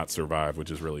did not survive, which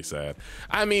is really sad.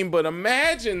 I mean, but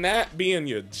imagine that being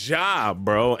your job,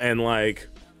 bro, and like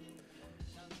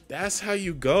that's how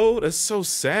you go. That's so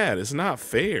sad. It's not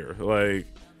fair. Like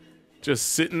just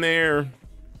sitting there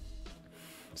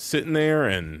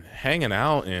and hanging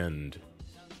out, and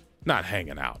not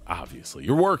hanging out, obviously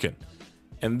you're working,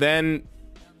 and then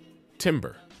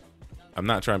timber. I'm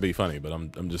not trying to be funny, but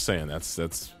I'm just saying that's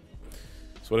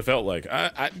what it felt like.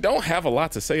 I don't have a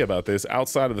lot to say about this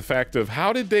outside of the fact of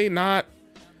how did they not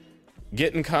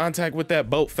get in contact with that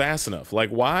boat fast enough?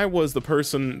 Like, why was the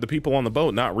people on the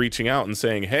boat not reaching out and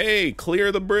saying, hey,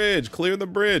 clear the bridge,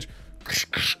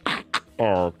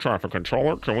 traffic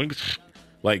controller, can we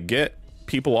like get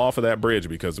people off of that bridge,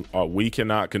 because we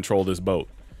cannot control this boat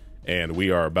and we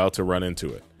are about to run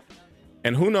into it.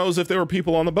 And who knows if there were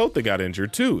people on the boat that got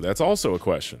injured too. That's also a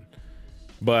question.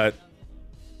 But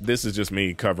this is just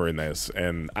me covering this,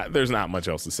 and there's not much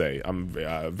else to say. I'm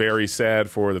very sad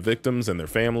for the victims and their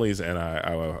families, and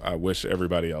I wish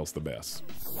everybody else the best.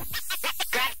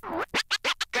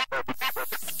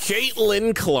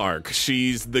 Caitlin Clark.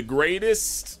 She's the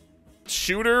greatest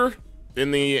shooter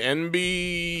in the NBA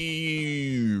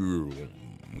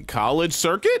college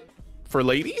circuit for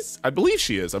ladies. I believe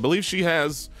she is. I believe she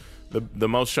has the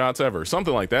most shots ever,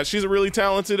 something like that. She's a really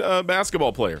talented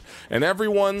basketball player, and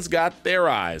everyone's got their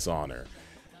eyes on her,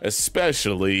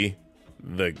 especially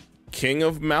the king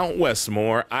of Mount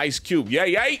Westmore, Ice Cube.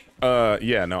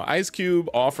 Ice Cube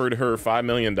offered her $5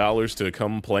 million to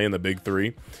come play in the Big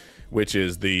 3, which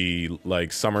is the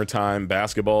like summertime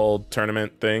basketball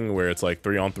tournament thing where it's like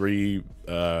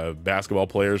 3-on-3 basketball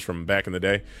players from back in the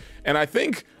day. And I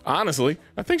think, honestly,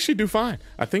 she'd do fine.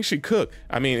 I think she'd cook.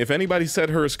 I mean, if anybody set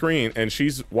her a screen and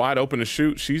she's wide open to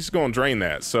shoot, she's going to drain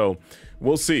that. So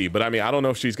we'll see. But I mean, I don't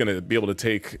know if she's going to be able to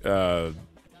take,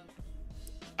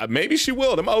 maybe she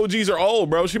will. Them OGs are old,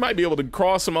 bro. She might be able to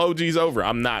cross some OGs over.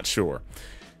 I'm not sure.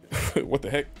 What the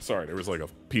heck? Sorry, there was like a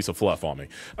piece of fluff on me.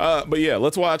 But yeah,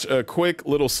 let's watch a quick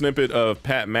little snippet of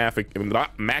Pat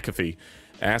McAfee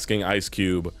asking Ice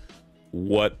Cube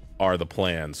what are the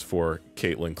plans for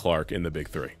Caitlin Clark in the Big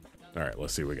 3. All right,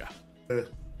 let's see what we got.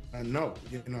 No,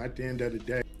 at the end of the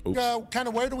day. Kind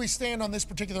of where do we stand on this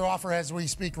particular offer as we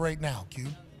speak right now,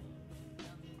 Cube?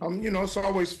 It's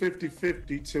always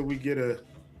 50-50 till we get a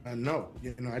no.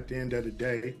 At the end of the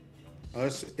day,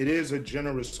 it is a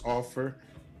generous offer.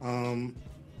 And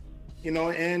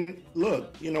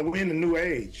look, we're in a new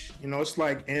age. It's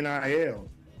like NIL.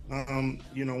 When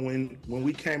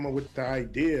we came up with the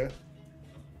idea,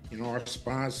 our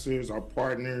sponsors, our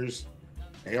partners,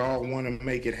 they all want to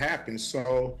make it happen.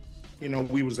 So,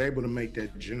 we was able to make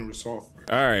that generous offer.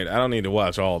 All right, I don't need to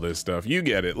watch all this stuff. You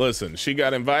get it. Listen, she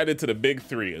got invited to the Big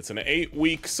 3. It's an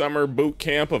 8-week summer boot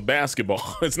camp of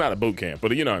basketball. It's not a boot camp,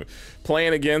 but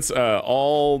playing against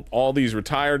all these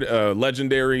retired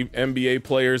legendary NBA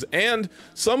players and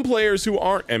some players who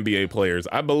aren't NBA players.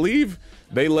 I believe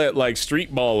they let like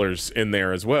street ballers in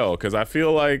there as well, because I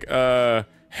feel like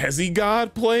Hezzy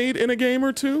God played in a game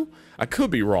or two. I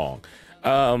could be wrong.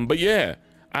 But yeah,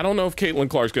 I don't know if Caitlin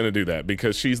Clark's going to do that,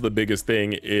 because she's the biggest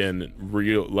thing in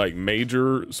real, like,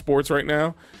 major sports right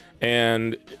now.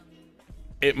 And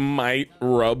it might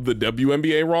rub the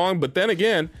WNBA wrong. But then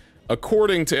again,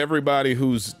 according to everybody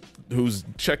who's who's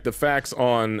checked the facts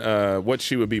on what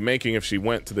she would be making if she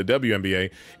went to the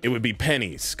WNBA, it would be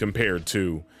pennies compared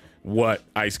to what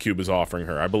Ice Cube is offering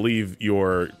her. I believe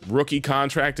your rookie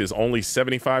contract is only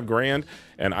 75 grand,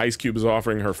 and Ice Cube is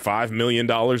offering her $5 million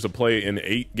to play in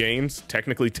 8 games,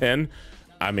 technically 10.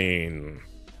 I mean,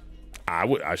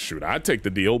 I'd take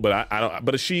the deal, but I don't.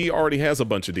 But she already has a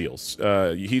bunch of deals.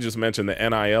 He just mentioned the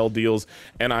NIL deals.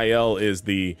 NIL is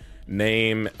the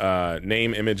name,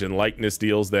 image, and likeness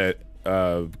deals that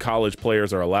college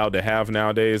players are allowed to have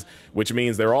nowadays, which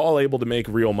means they're all able to make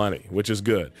real money, which is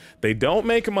good. They don't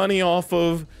make money off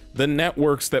of the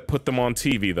networks that put them on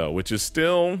TV, though, which is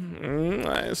still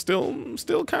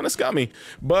kind of scummy.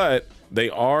 But they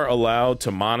are allowed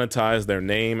to monetize their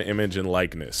name, image, and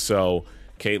likeness. So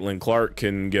Caitlin Clark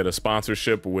can get a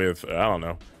sponsorship with, I don't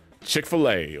know,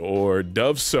 Chick-fil-A or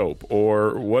Dove soap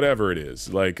or whatever it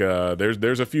is. Like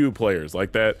there's a few players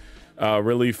like that.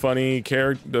 Really funny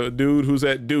character dude who's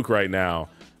at Duke right now.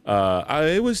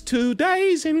 I was 2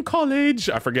 days in college.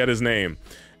 I forget his name.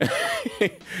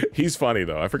 He's funny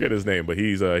though. I forget his name, but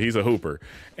he's a hooper,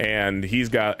 and he's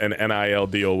got an NIL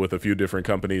deal with a few different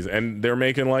companies, and they're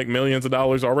making like millions of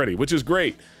dollars already, which is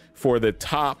great for the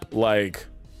top, like,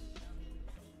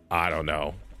 I don't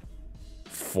know,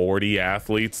 40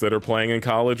 athletes that are playing in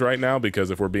college right now. Because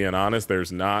if we're being honest,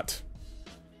 there's not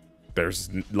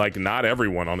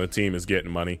everyone on the team is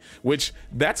getting money, which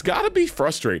that's got to be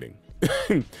frustrating.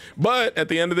 But at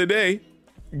the end of the day,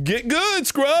 get good,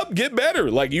 scrub, get better.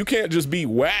 Like, you can't just be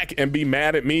whack and be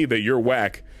mad at me that you're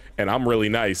whack and I'm really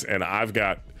nice and I've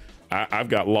got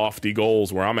lofty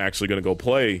goals where I'm actually going to go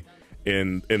play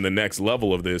in the next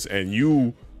level of this, and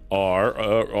you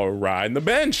are riding the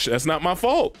bench. That's not my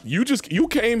fault. You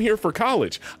came here for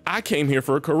college. I came here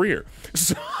for a career.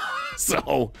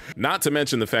 So, not to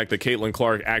mention the fact that Caitlin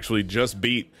Clark actually just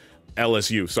beat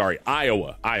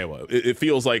Iowa. It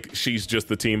feels like she's just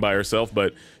the team by herself,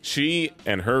 but she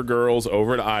and her girls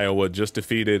over at Iowa just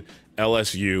defeated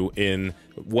LSU in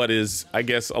what is, I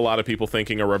guess, a lot of people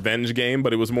thinking a revenge game,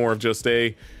 but it was more of just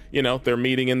they're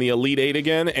meeting in the Elite Eight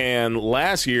again. And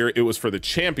last year it was for the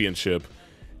championship,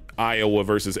 Iowa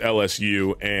versus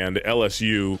LSU, and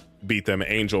LSU beat them,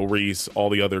 Angel Reese, all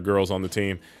the other girls on the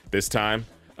team. This time,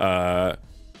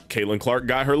 Caitlin Clark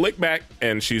got her lick back,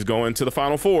 and she's going to the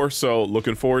Final Four. So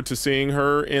looking forward to seeing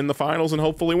her in the finals and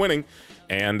hopefully winning.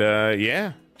 And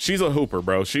yeah, she's a hooper,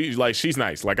 bro. She's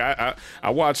nice. Like I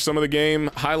watched some of the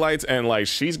game highlights, and like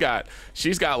she's got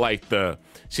like a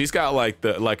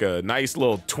nice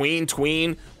little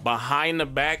tween behind the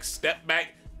back, step back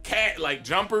cat like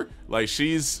jumper. Like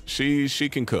she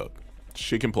can cook.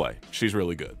 She can play. She's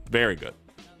really good. Very good.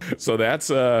 So that's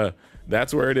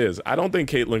where it is. I don't think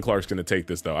Caitlin Clark's going to take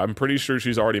this, though. I'm pretty sure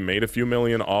she's already made a few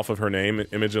million off of her name,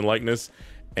 image, and likeness.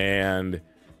 And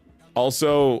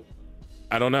also,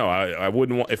 I don't know. I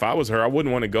wouldn't want, if I was her, I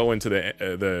wouldn't want to go into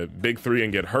the big three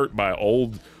and get hurt by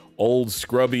old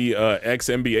scrubby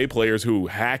ex-NBA players who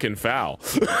hack and foul.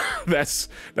 That's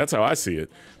how I see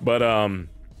it. But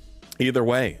either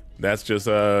way, that's just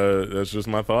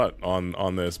my thought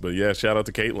on this. But yeah, shout out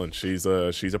to Caitlin.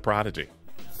 She's a prodigy.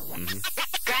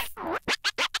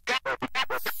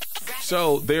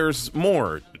 So there's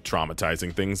more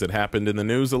traumatizing things that happened in the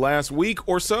news the last week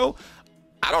or so.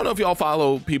 I don't know if y'all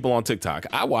follow people on TikTok.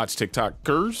 I watch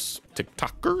TikTokers.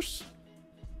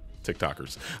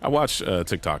 I watch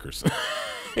TikTokers.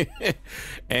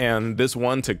 And this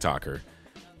one TikToker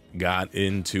got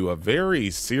into a very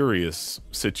serious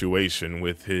situation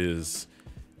with his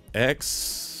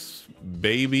ex-baby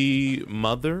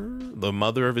mother, the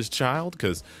mother of his child,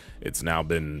 because it's now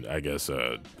been, I guess,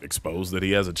 exposed that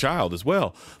he has a child as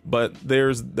well. But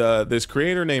there's this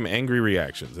creator named Angry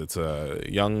Reactions. It's a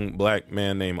young black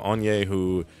man named Anye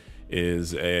who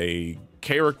is a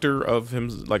character of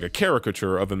him, like a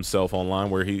caricature of himself online,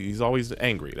 where he's always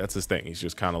angry. That's his thing. He's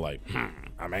just kind of like,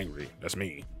 I'm angry. That's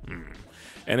me.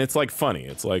 And it's like funny.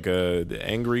 It's like a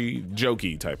angry,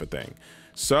 jokey type of thing.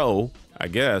 So I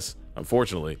guess,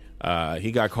 unfortunately,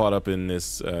 he got caught up in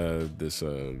this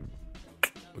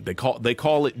they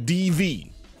call it DV,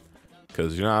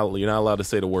 because you're not allowed to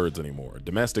say the words anymore.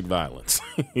 Domestic violence.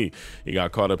 He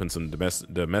got caught up in some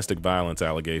domestic violence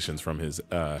allegations from his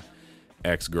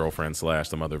ex-girlfriend /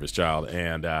 the mother of his child.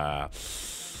 And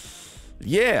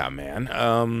yeah,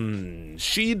 man,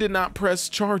 she did not press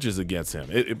charges against him.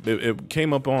 It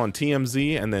came up on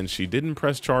TMZ, and then she didn't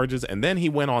press charges, and then he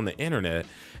went on the internet,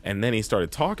 and then he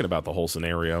started talking about the whole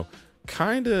scenario,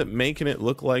 kind of making it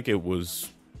look like it was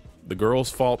the girl's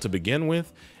fault to begin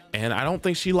with. And I don't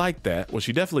think she liked that. Well,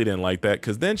 she definitely didn't like that,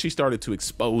 because then she started to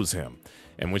expose him.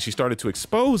 And when she started to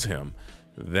expose him,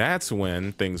 That's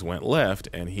when things went left,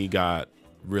 and he got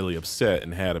really upset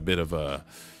and had a bit of a,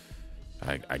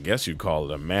 I guess you'd call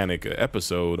it a manic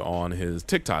episode on his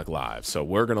TikTok live. So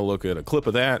we're going to look at a clip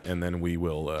of that, and then we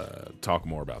will talk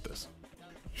more about this.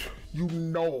 You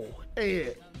know,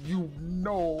 Ed, you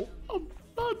know, I'm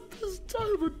not this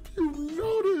type of, you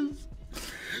know this.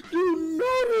 You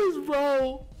know this,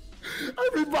 bro.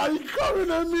 Everybody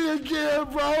coming at me again,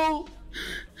 bro.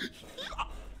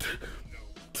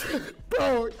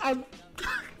 Bro,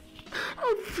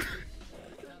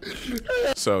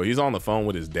 So he's on the phone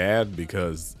with his dad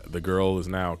because the girl is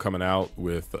now coming out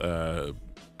with her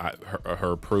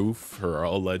proof, her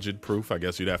alleged proof, I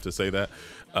guess you'd have to say that,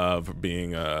 of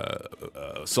being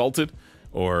assaulted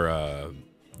or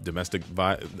domestic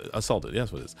assaulted.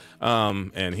 Yes, what it is.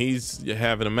 And he's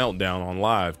having a meltdown on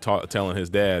live, telling his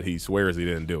dad he swears he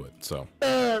didn't do it. So,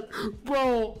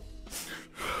 bro,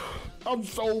 I'm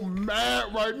so mad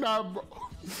right now,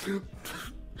 bro.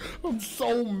 I'm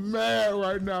so mad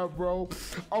right now, bro.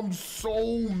 I'm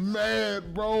so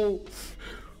mad, bro.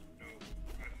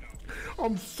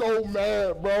 I'm so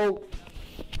mad, bro.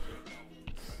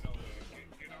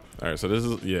 All right, so this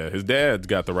is, yeah, his dad's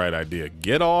got the right idea.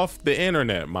 Get off the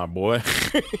internet, my boy.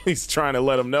 He's trying to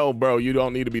let him know, bro, you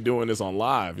don't need to be doing this on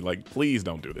live. Like, please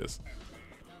don't do this.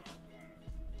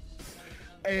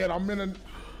 And I'm in a...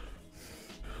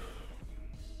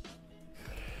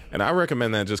 And I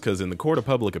recommend that just because in the court of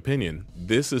public opinion,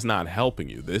 this is not helping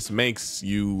you. This makes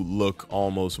you look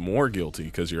almost more guilty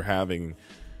because you're having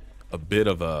a bit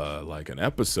of a, like an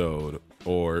episode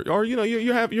or you know,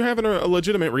 you're having a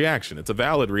legitimate reaction. It's a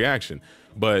valid reaction,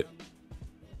 but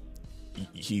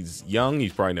he's young.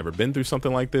 He's probably never been through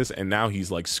something like this. And now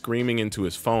he's like screaming into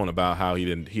his phone about how he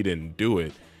didn't do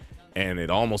it. And it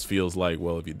almost feels like,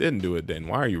 well, if you didn't do it, then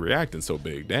why are you reacting so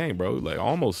big? Dang, bro, like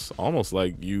almost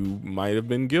like you might have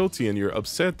been guilty and you're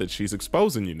upset that she's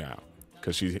exposing you now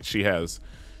because she has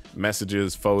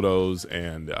messages, photos,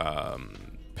 and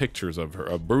pictures of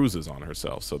her bruises on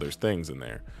herself. So there's things in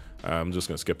there. I'm just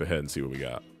gonna skip ahead and see what we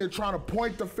got. They're trying to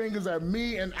point the fingers at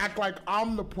me and act like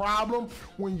I'm the problem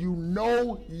when you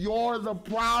know you're the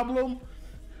problem.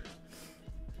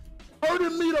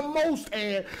 Hurting me the most,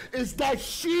 and is that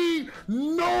she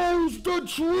knows the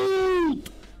truth.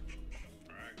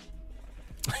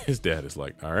 His dad is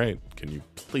like, all right, can you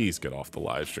please get off the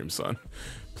live stream, son?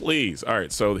 Please. All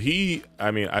right, so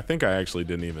I think I actually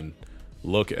didn't even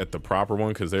look at the proper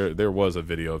one because there was a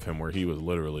video of him where he was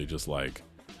literally just like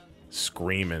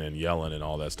screaming and yelling and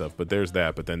all that stuff. But there's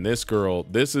that. But then this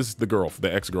is the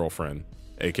ex-girlfriend,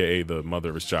 aka the mother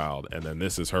of his child, and then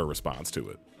this is her response to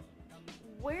it.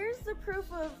 Where's the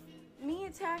proof of me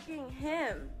attacking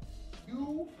him?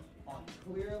 You are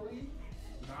clearly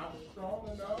not strong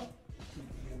enough to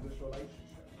be in this relationship.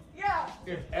 Yeah.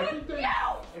 If everything,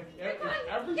 if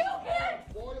everything, you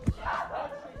can't. Boy,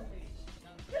 stop touching me.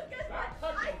 Just guess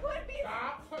what? I could be.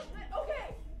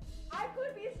 Okay. I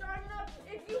could be strong enough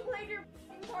if you played your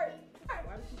part.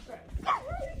 Why did you say? I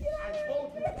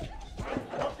told you.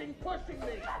 I'm fucking pushing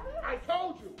me. I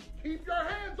told you. Keep your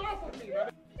hands off of me, man.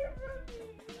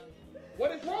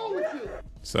 What is wrong with you?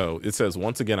 So it says,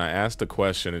 once again, I asked a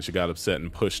question and she got upset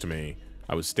and pushed me.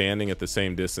 I was standing at the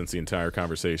same distance the entire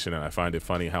conversation, and I find it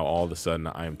funny how all of a sudden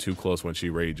I am too close when she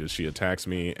rages. She attacks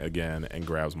me again and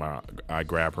I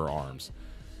grab her arms.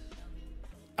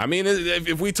 I mean,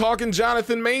 if we talking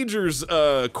Jonathan Majors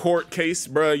court case,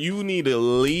 bruh, you need to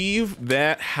leave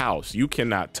that house. You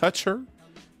cannot touch her.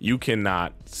 You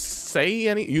cannot say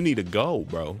you need to go,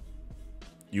 bro.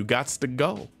 You gots to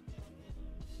go.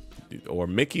 Or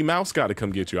Mickey Mouse got to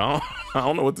come get you. I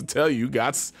don't know what to tell you.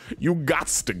 You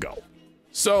gots to go.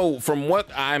 So from what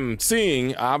I'm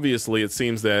seeing, obviously it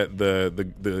seems that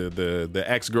the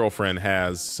ex-girlfriend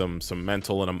has some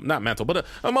mental and not mental, but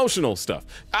emotional stuff.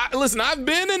 Listen, I've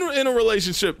been in a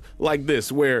relationship like this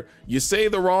where you say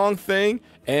the wrong thing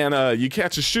and you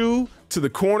catch a shoe to the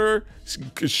corner,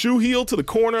 shoe heel to the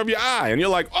corner of your eye, and you're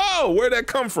like, oh, where'd that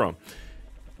come from?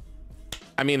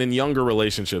 I mean, in younger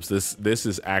relationships, this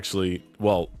is actually,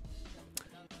 well,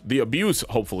 the abuse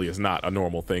hopefully is not a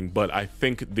normal thing, but I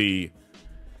think the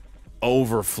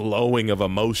overflowing of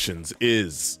emotions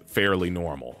is fairly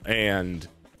normal. And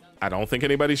I don't think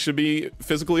anybody should be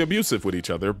physically abusive with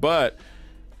each other, but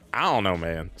I don't know,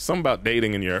 man. Something about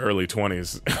dating in your early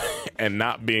 20s and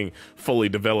not being fully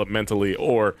developed mentally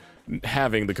or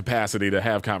having the capacity to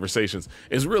have conversations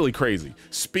is really crazy.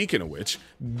 Speaking of which,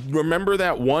 remember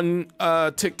that one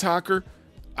TikToker?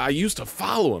 I used to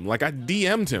follow him, like I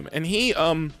DM'd him, and he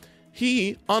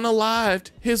unalived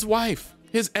his wife,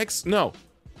 his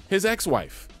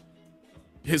ex-wife,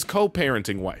 his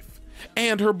co-parenting wife.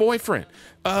 and her boyfriend.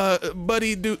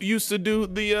 Buddy used to do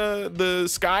the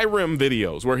Skyrim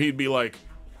videos where he'd be like,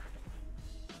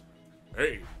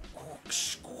 hey,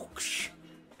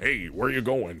 hey, where you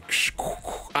going?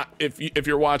 If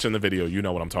you're watching the video, you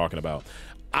know what I'm talking about.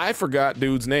 I forgot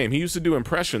dude's name. He used to do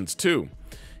impressions too.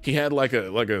 He had like a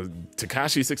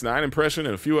Tekashi 6ix9ine impression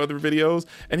and a few other videos,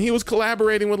 and he was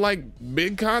collaborating with like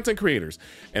big content creators.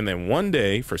 And then one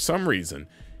day, for some reason,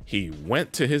 he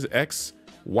went to his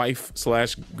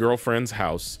ex-wife/girlfriend's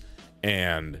house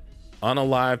and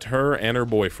unalived her and her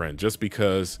boyfriend just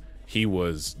because he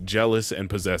was jealous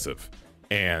and possessive,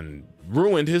 and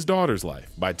ruined his daughter's life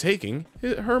by taking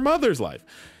her mother's life.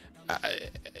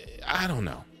 I don't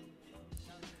know.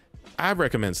 I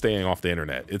recommend staying off the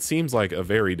internet. It seems like a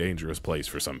very dangerous place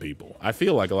for some people. I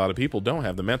feel like a lot of people don't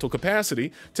have the mental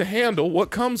capacity to handle what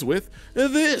comes with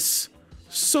this.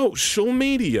 Social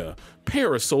media,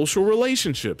 parasocial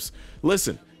relationships.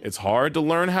 Listen, it's hard to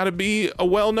learn how to be a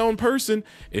well-known person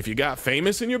if you got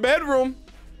famous in your bedroom.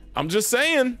 I'm just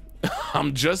saying.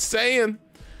 I'm just saying.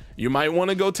 You might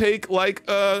want to go take like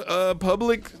a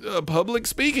public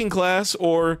speaking class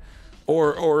or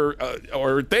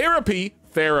therapy.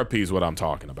 Therapy is what I'm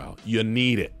talking about. You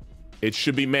need it. It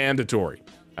should be mandatory.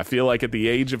 I feel like at the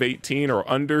age of 18 or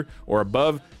under or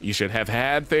above, you should have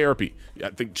had therapy.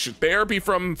 I think therapy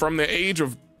from the age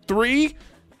of 3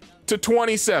 to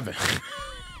 27.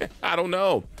 I don't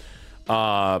know.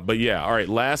 But yeah, all right.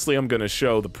 Lastly, I'm going to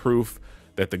show the proof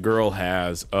that the girl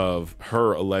has of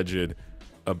her alleged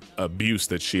abuse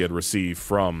that she had received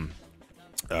from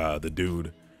the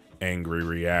dude. Angry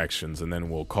reactions, and then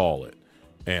we'll call it.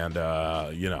 And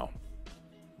you know,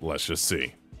 let's just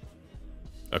see.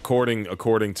 According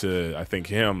to I think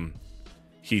him,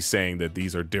 he's saying that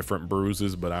these are different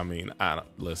bruises, but I mean, I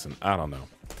don't know.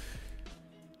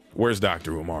 Where's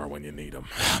Dr. Umar when you need him?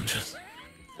 I'm just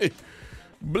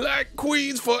Black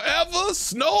queens forever,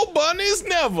 snow bunnies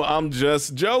never. I'm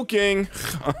just joking.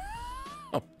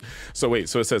 So wait,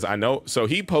 so it says I know. So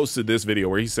he posted this video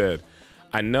where he said,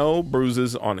 I know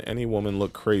bruises on any woman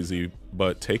look crazy,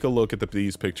 but take a look at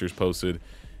these pictures posted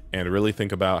and really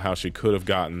think about how she could have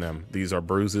gotten them. These are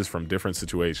bruises from different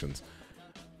situations.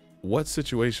 What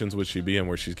situations would she be in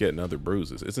where she's getting other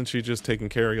bruises? Isn't she just taking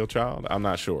care of your child? I'm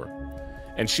not sure.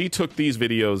 And she took these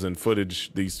videos and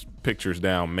footage, these pictures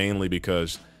down mainly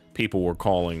because people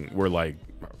were like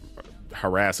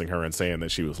harassing her and saying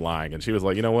that she was lying. And she was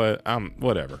like, you know what?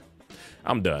 Whatever.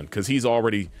 I'm done, because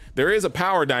there is a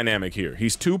power dynamic here.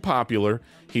 He's too popular.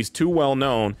 He's too well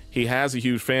known. He has a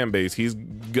huge fan base.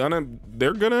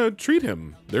 They're gonna treat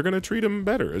him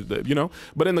better, you know.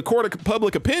 But in the court of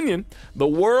public opinion, the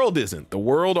world isn't. The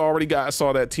world already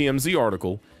saw that TMZ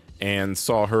article and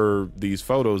saw these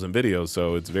photos and videos.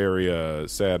 So it's very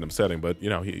sad and upsetting. But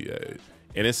you know, he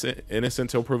innocent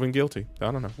until proven guilty.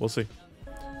 I don't know. We'll see.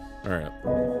 All right.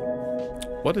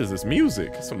 What is this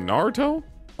music? Some Naruto?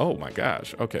 Oh my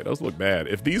gosh. Okay, those look bad.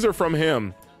 If these are from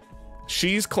him,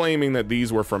 she's claiming that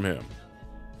these were from him.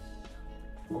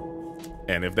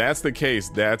 And if that's the case,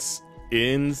 that's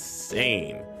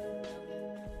insane.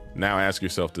 Now ask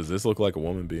yourself, does this look like a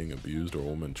woman being abused or a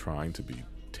woman trying to be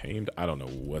tamed? I don't know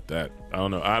what that, I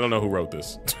don't know who wrote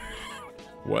this.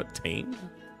 What, tamed?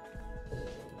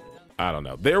 I don't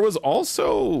know. There was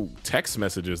also text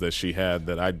messages that she had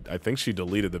that I think she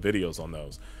deleted the videos on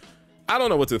those. I don't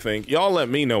know what to think. Y'all let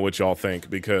me know what y'all think,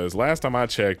 because last time I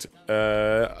checked,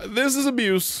 this is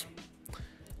abuse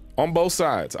on both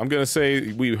sides. I'm gonna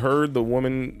say we heard the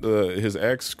woman, his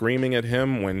ex, screaming at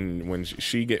him when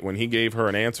he gave her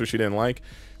an answer she didn't like.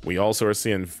 We also are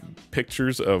seeing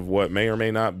pictures of what may or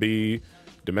may not be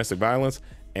domestic violence,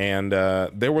 and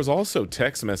there was also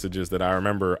text messages that I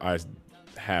remember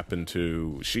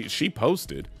she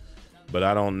posted, but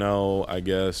I don't know, I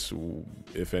guess,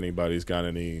 if anybody's got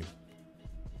any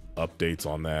updates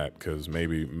on that, because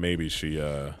maybe she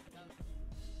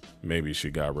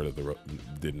got rid of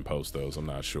didn't post those. I'm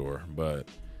not sure, but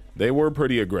they were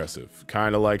pretty aggressive,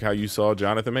 kind of like how you saw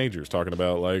Jonathan Majors talking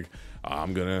about like,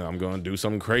 I'm gonna do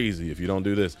something crazy if you don't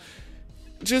do this.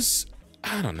 Just,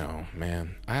 I don't know,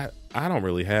 man. I don't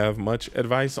really have much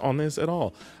advice on this at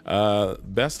all.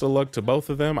 Best of luck to both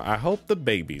of them. I hope the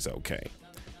baby's okay.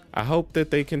 I hope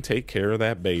that they can take care of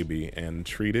that baby and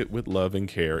treat it with love and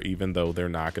care, even though they're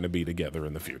not going to be together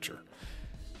in the future.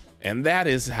 And that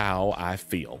is how I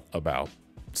feel about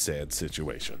said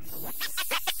situation.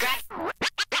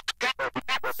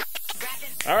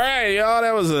 All right, y'all,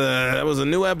 that was a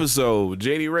new episode.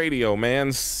 JD Radio,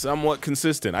 man, somewhat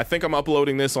consistent. I think I'm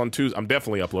uploading this on Tuesday. I'm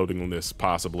definitely uploading this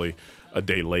possibly a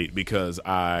day late, because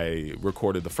I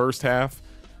recorded the first half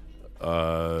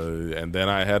And then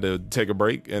I had to take a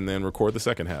break and then record the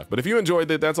second half. But if you enjoyed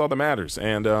it, that's all that matters.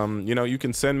 And, you know, you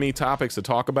can send me topics to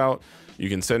talk about. You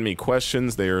can send me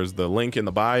questions. There's the link in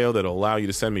the bio that'll allow you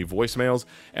to send me voicemails,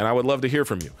 and I would love to hear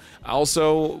from you.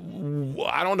 Also,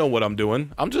 I don't know what I'm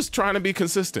doing. I'm just trying to be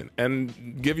consistent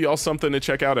and give you all something to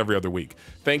check out every other week.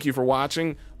 Thank you for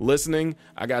watching, listening.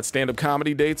 I got stand-up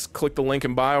comedy dates. Click the link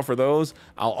in bio for those.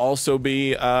 I'll also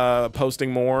be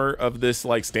posting more of this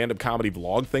like stand-up comedy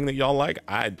vlog thing that y'all like.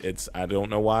 I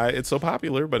don't know why it's so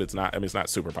popular, but it's not. I mean, it's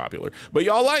not super popular, but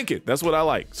y'all like it. That's what I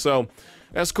like. So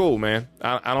that's cool, man.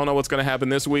 I don't know what's going to happen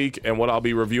this week and what I'll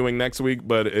be reviewing next week,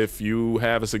 but if you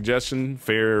have a suggestion,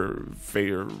 fair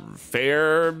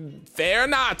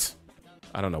not.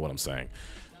 I don't know what I'm saying.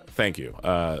 Thank you.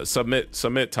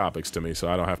 Submit topics to me so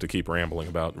I don't have to keep rambling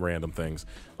about random things.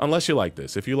 Unless you like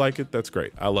this. If you like it, that's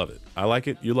great. I love it. I like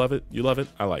it. You love it. You love it.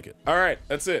 I like it. All right,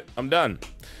 that's it. I'm done.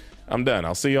 I'm done.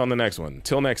 I'll see you on the next one.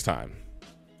 Till next time.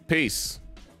 Peace.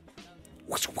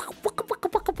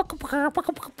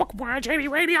 JD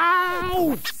Radio!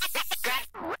 JD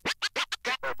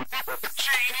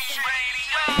Radio!